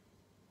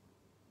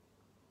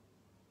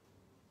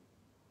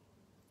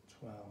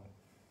 12,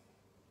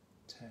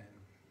 10.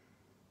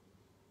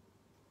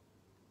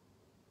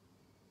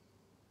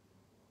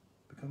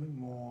 Becoming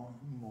more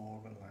and more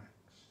relaxed.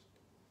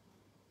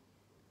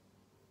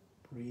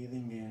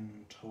 Breathing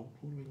in total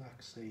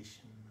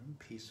relaxation and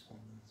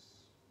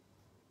peacefulness.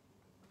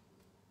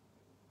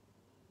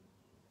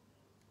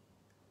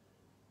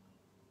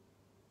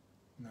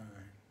 9,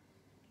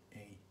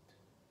 8.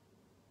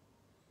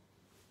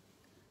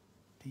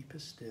 Deeper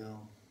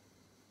still.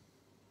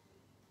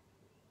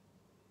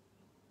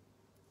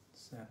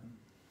 7,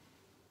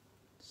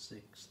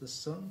 6. The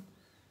sun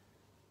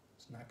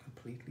is now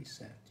completely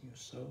set. You're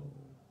so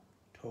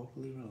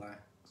totally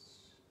relaxed.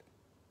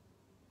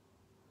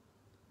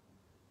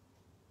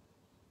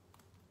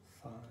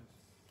 5,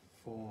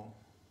 4.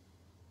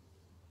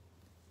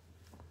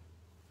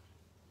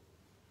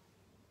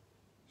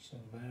 So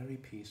very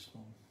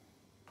peaceful.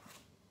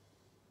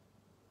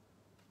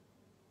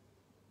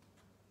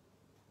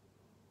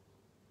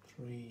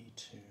 3,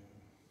 2.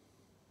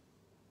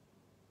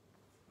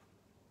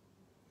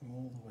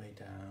 All the way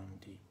down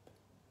deep.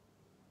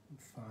 And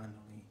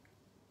finally,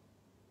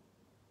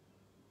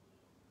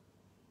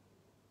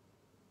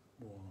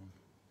 1.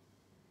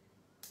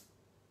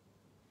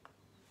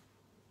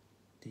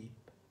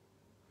 Deep,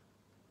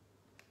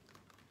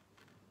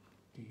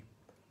 deep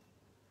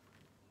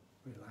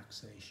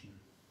relaxation.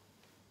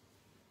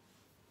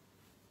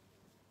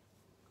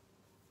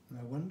 And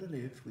I wonder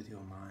if, with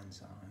your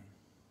mind's eye,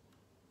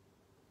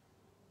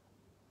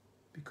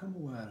 become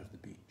aware of the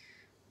beach.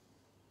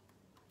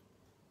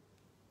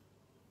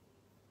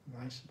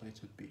 An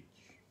isolated beach,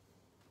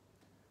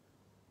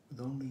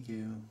 with only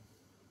you,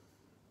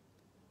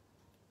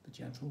 the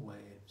gentle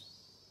waves,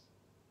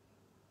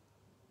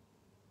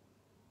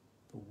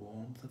 the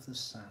warmth of the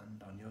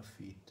sand on your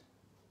feet,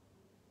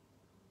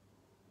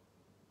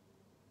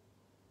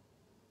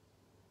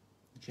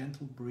 the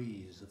gentle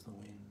breeze of the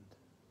wind.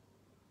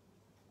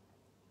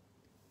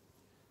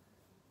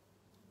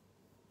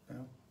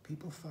 Now,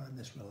 people find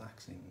this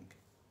relaxing,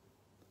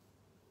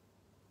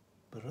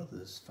 but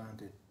others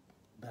find it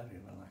very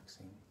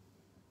relaxing.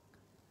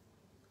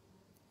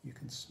 You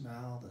can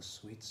smell the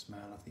sweet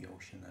smell of the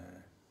ocean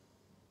air.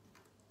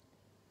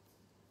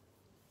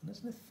 And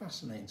isn't it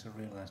fascinating to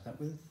realize that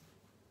with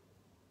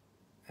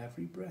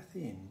every breath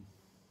in,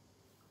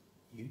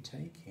 you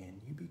take in,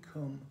 you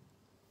become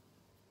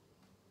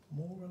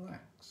more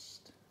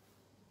relaxed.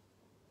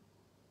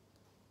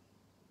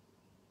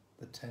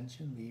 The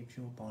tension leaves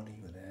your body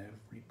with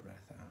every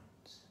breath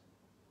out.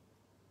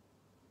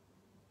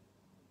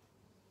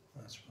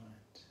 That's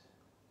right.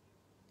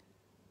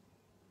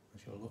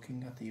 As you're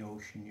looking at the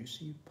ocean, you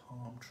see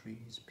palm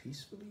trees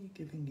peacefully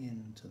giving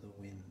in to the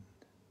wind,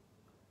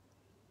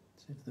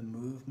 as if the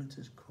movement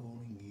is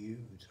calling you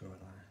to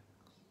relax.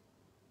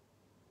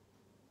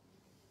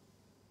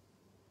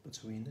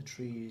 Between the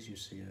trees, you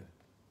see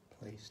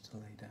a place to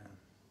lay down.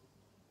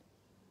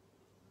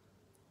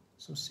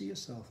 So see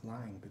yourself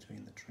lying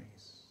between the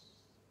trees.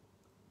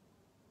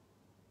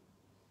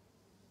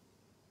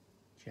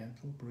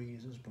 Gentle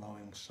breezes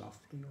blowing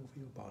softly over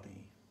your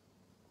body.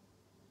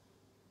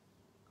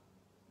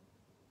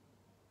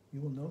 You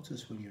will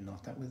notice, will you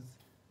not, that with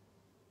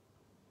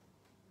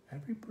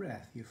every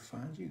breath you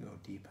find you go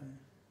deeper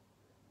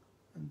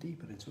and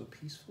deeper into a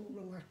peaceful,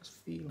 relaxed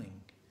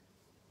feeling.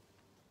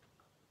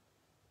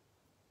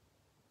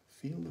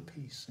 Feel the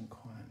peace and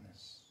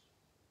quietness.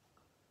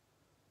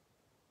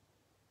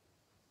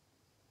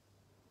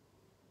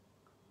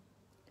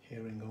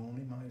 Hearing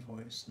only my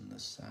voice and the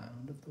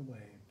sound of the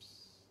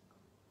waves.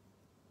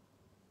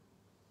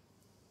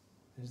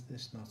 Is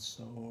this not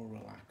so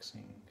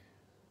relaxing?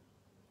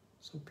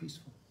 So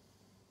peaceful.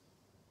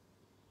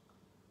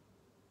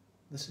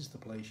 This is the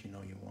place you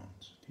know you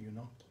want, do you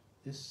not?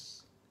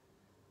 This,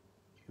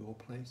 your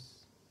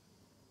place,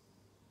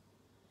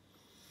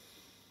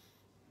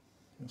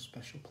 your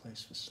special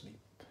place for sleep,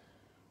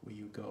 where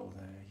you go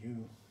there,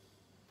 you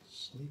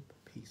sleep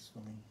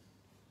peacefully.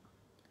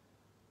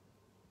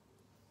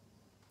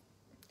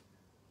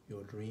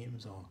 Your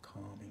dreams are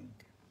calming.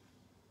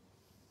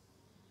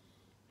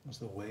 As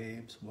the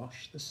waves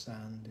wash the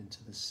sand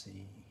into the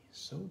sea,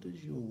 so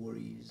does your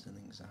worries and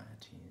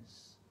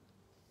anxieties.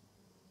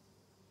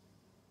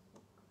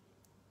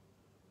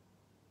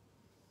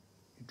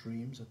 Your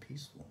dreams are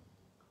peaceful,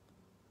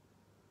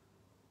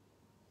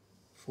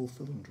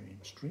 fulfilling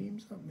dreams,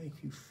 dreams that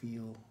make you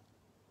feel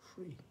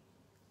free.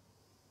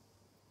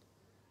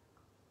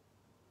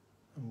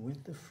 And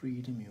with the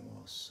freedom, you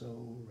are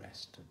so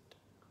rested.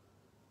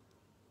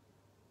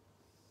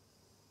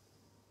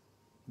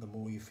 The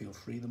more you feel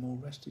free, the more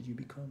rested you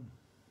become.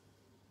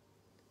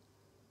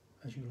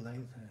 As you lay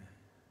there,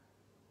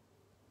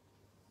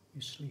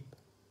 you sleep.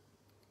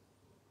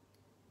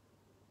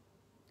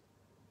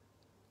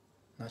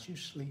 And as you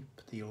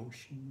sleep, the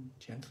ocean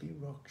gently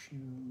rocks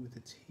you with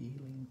its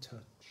healing touch.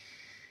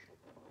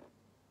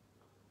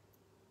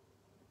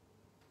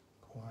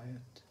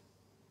 Quiet,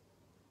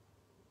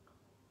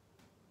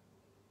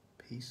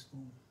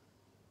 peaceful,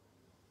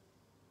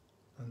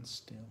 and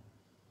still.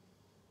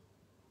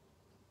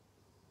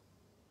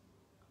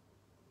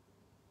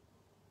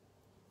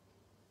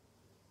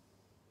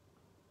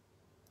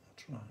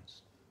 Right.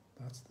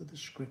 That's the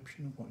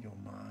description of what your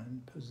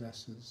mind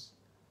possesses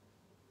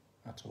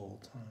at all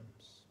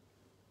times.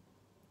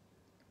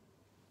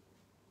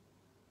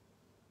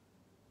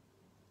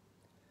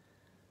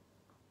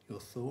 Your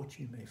thoughts,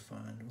 you may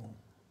find, will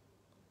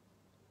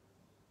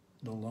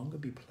no longer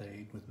be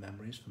plagued with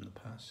memories from the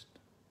past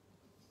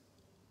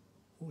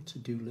or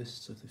to-do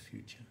lists of the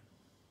future.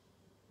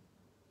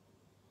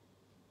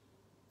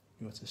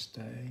 You are to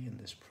stay in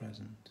this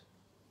present,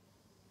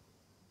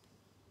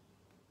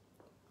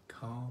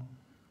 calm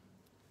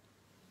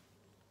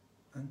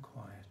and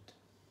quiet.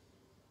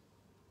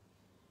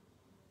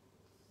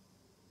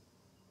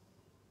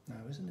 Now,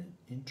 isn't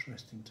it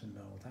interesting to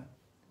know that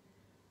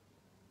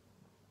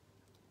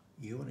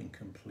you are in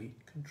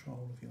complete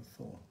control of your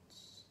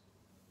thoughts,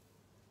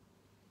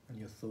 and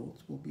your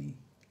thoughts will be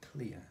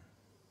clear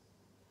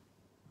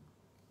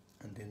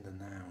and in the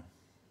now.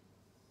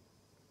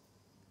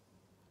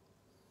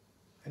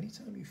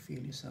 Anytime you feel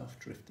yourself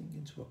drifting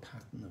into a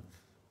pattern of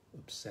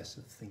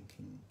obsessive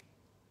thinking,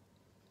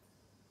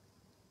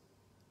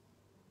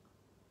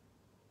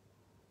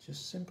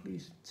 just simply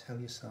tell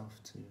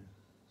yourself to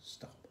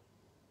stop.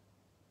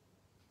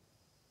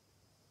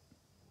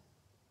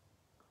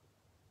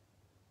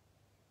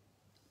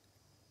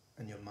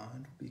 And your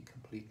mind will be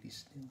completely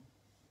still,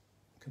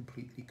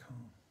 completely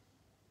calm.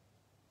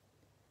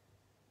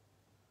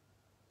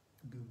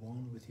 You'll be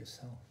one with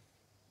yourself.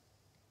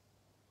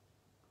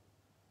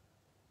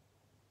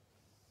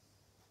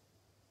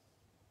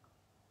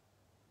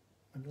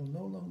 And you'll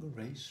no longer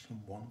race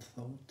from one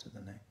thought to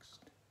the next.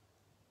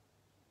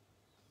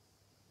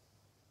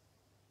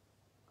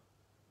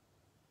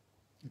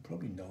 You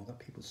probably know that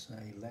people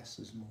say less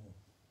is more.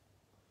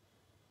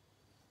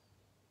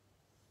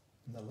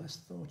 And the less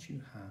thoughts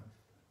you have,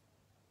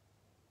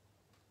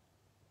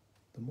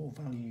 the more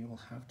value you will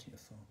have to your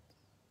thought.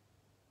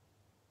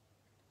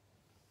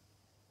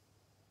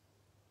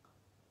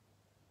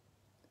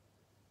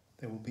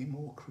 They will be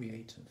more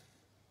creative,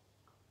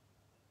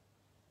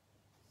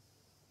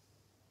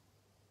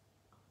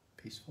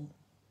 peaceful,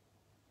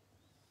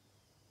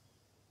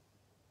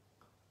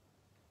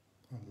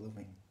 and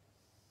loving.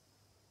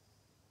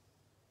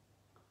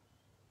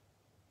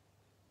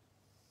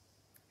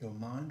 Your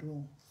mind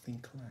will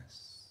think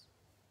less.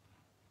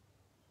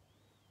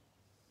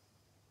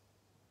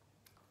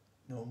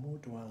 No more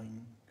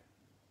dwelling.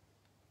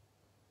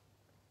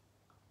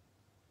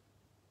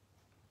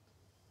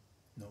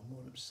 No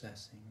more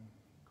obsessing.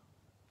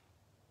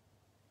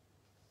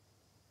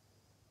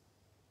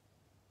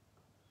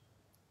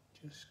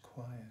 Just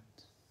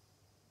quiet,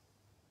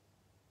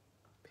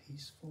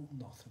 peaceful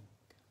nothing.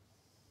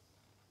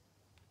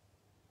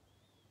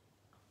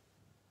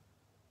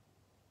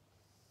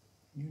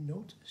 You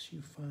notice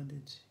you find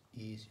it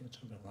easier to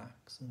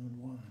relax and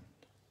unwind.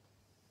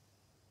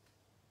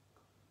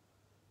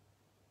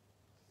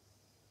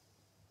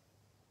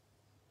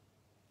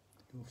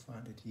 You'll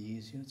find it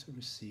easier to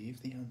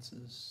receive the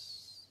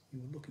answers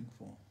you were looking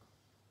for.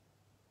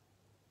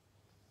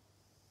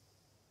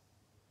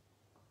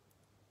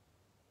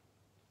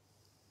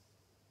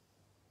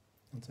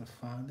 And to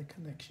find the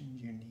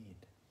connections you need.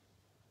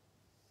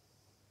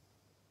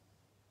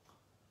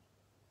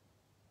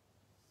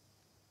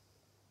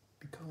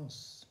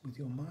 Because with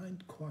your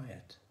mind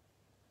quiet,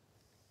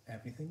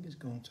 everything is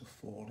going to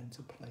fall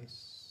into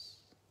place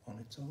on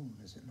its own,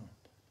 is it not?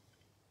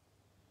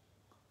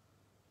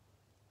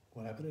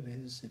 Whatever it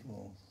is, it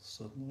will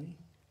suddenly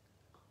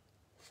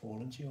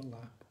fall into your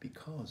lap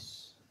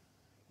because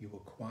you were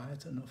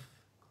quiet enough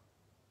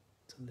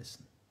to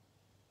listen.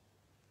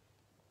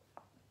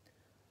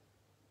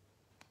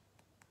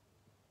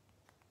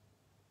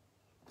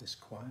 This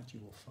quiet,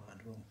 you will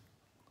find, will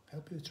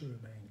help you to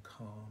remain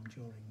calm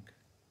during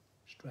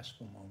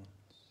stressful moments.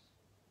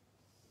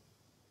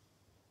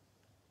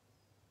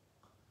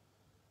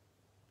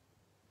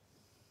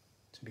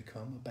 To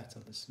become a better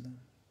listener.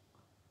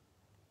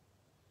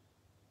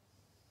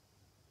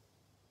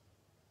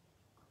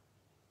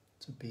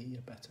 To be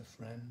a better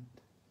friend,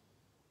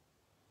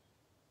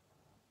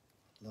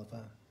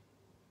 lover,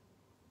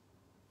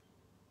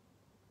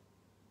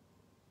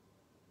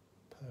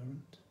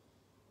 parent,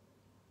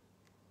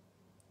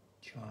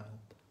 child.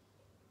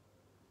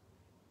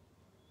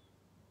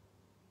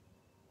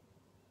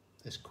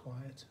 This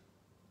quiet,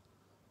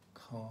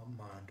 calm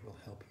mind will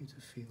help you to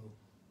feel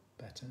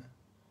better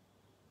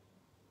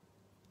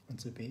and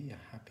to be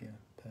a happier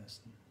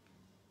person.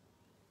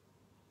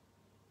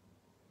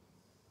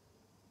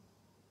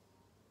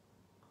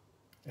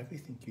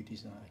 Everything you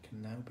desire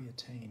can now be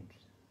attained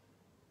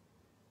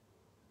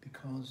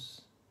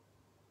because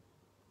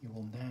you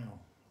will now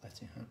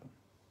let it happen.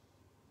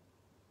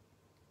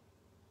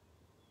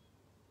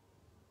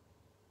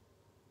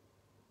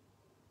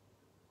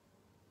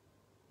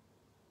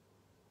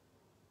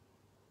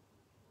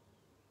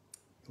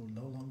 You'll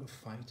no longer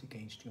fight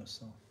against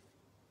yourself.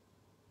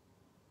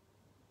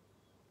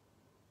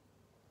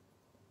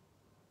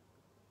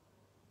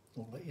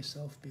 You'll let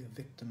yourself be a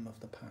victim of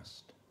the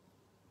past.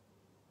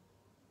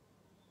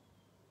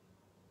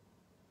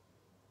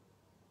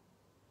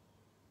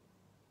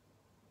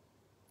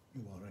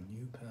 You are a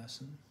new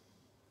person.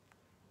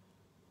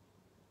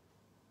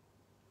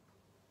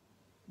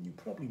 You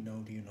probably know,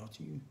 do you not?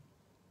 You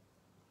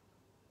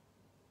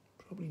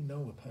probably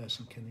know a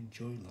person can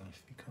enjoy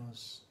life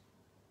because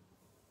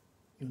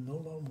you're no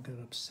longer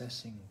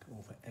obsessing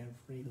over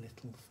every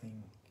little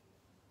thing.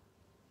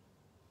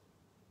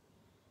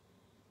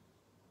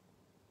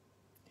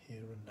 Here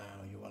and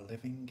now, you are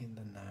living in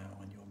the now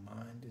and your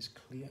mind is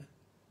clear.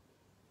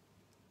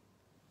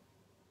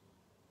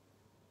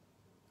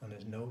 And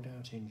is no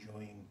doubt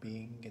enjoying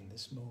being in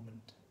this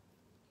moment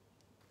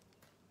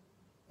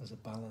as a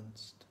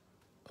balanced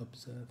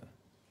observer.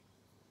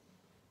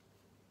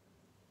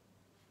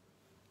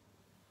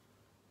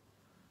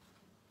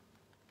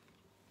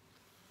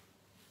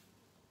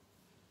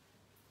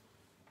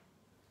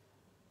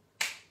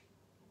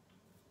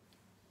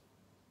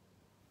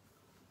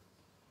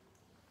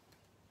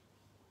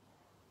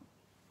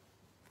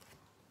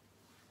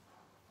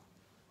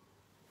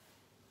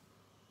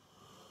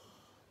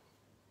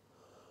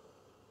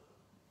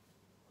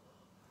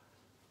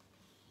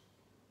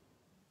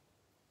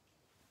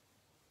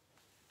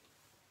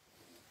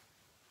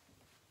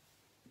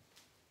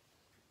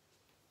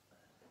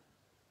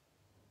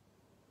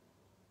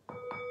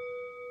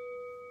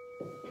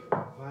 I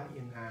invite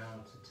you now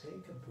to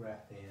take a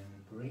breath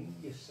in, bring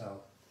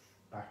yourself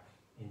back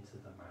into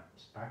the mat,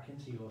 back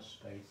into your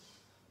space,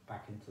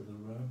 back into the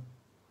room.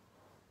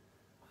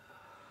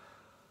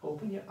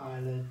 Open your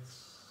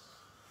eyelids,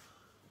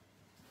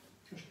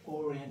 just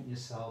orient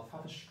yourself,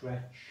 have a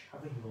stretch,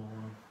 have a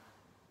yawn,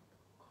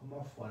 come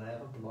off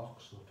whatever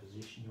blocks or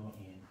position you're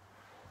in.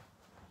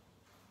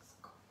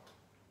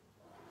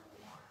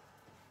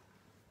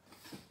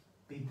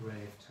 Be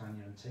brave,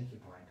 Tanya, and take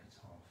your blankets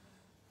off.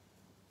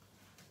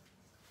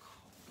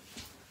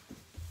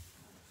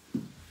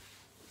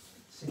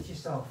 Sit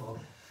yourself up.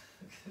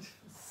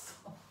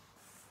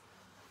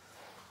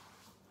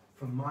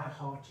 From my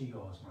heart to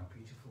yours, my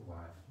beautiful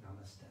wife,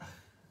 namaste.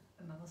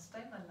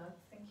 Namaste, my love.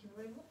 Thank you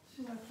very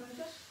much. My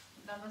pleasure.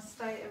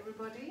 Namaste,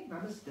 everybody.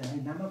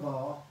 Namaste,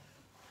 namavar,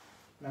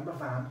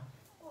 namavam.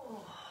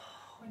 Oh,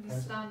 when you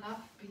stand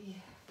up, be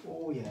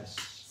Oh yes.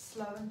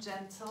 slow and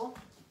gentle.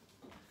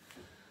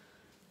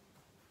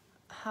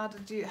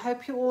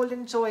 Hope you all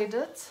enjoyed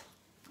it.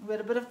 We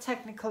had a bit of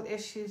technical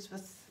issues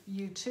with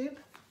YouTube,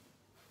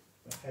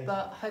 Okay.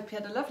 but hope you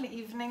had a lovely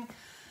evening,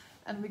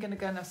 and we're going to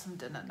go and have some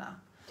dinner now.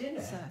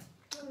 Dinner? So,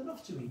 I'd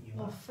love to eat you.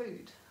 or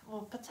food,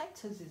 or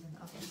potatoes is an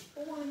oven.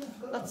 Oh, I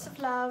love Lots of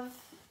love.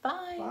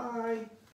 Bye. Bye.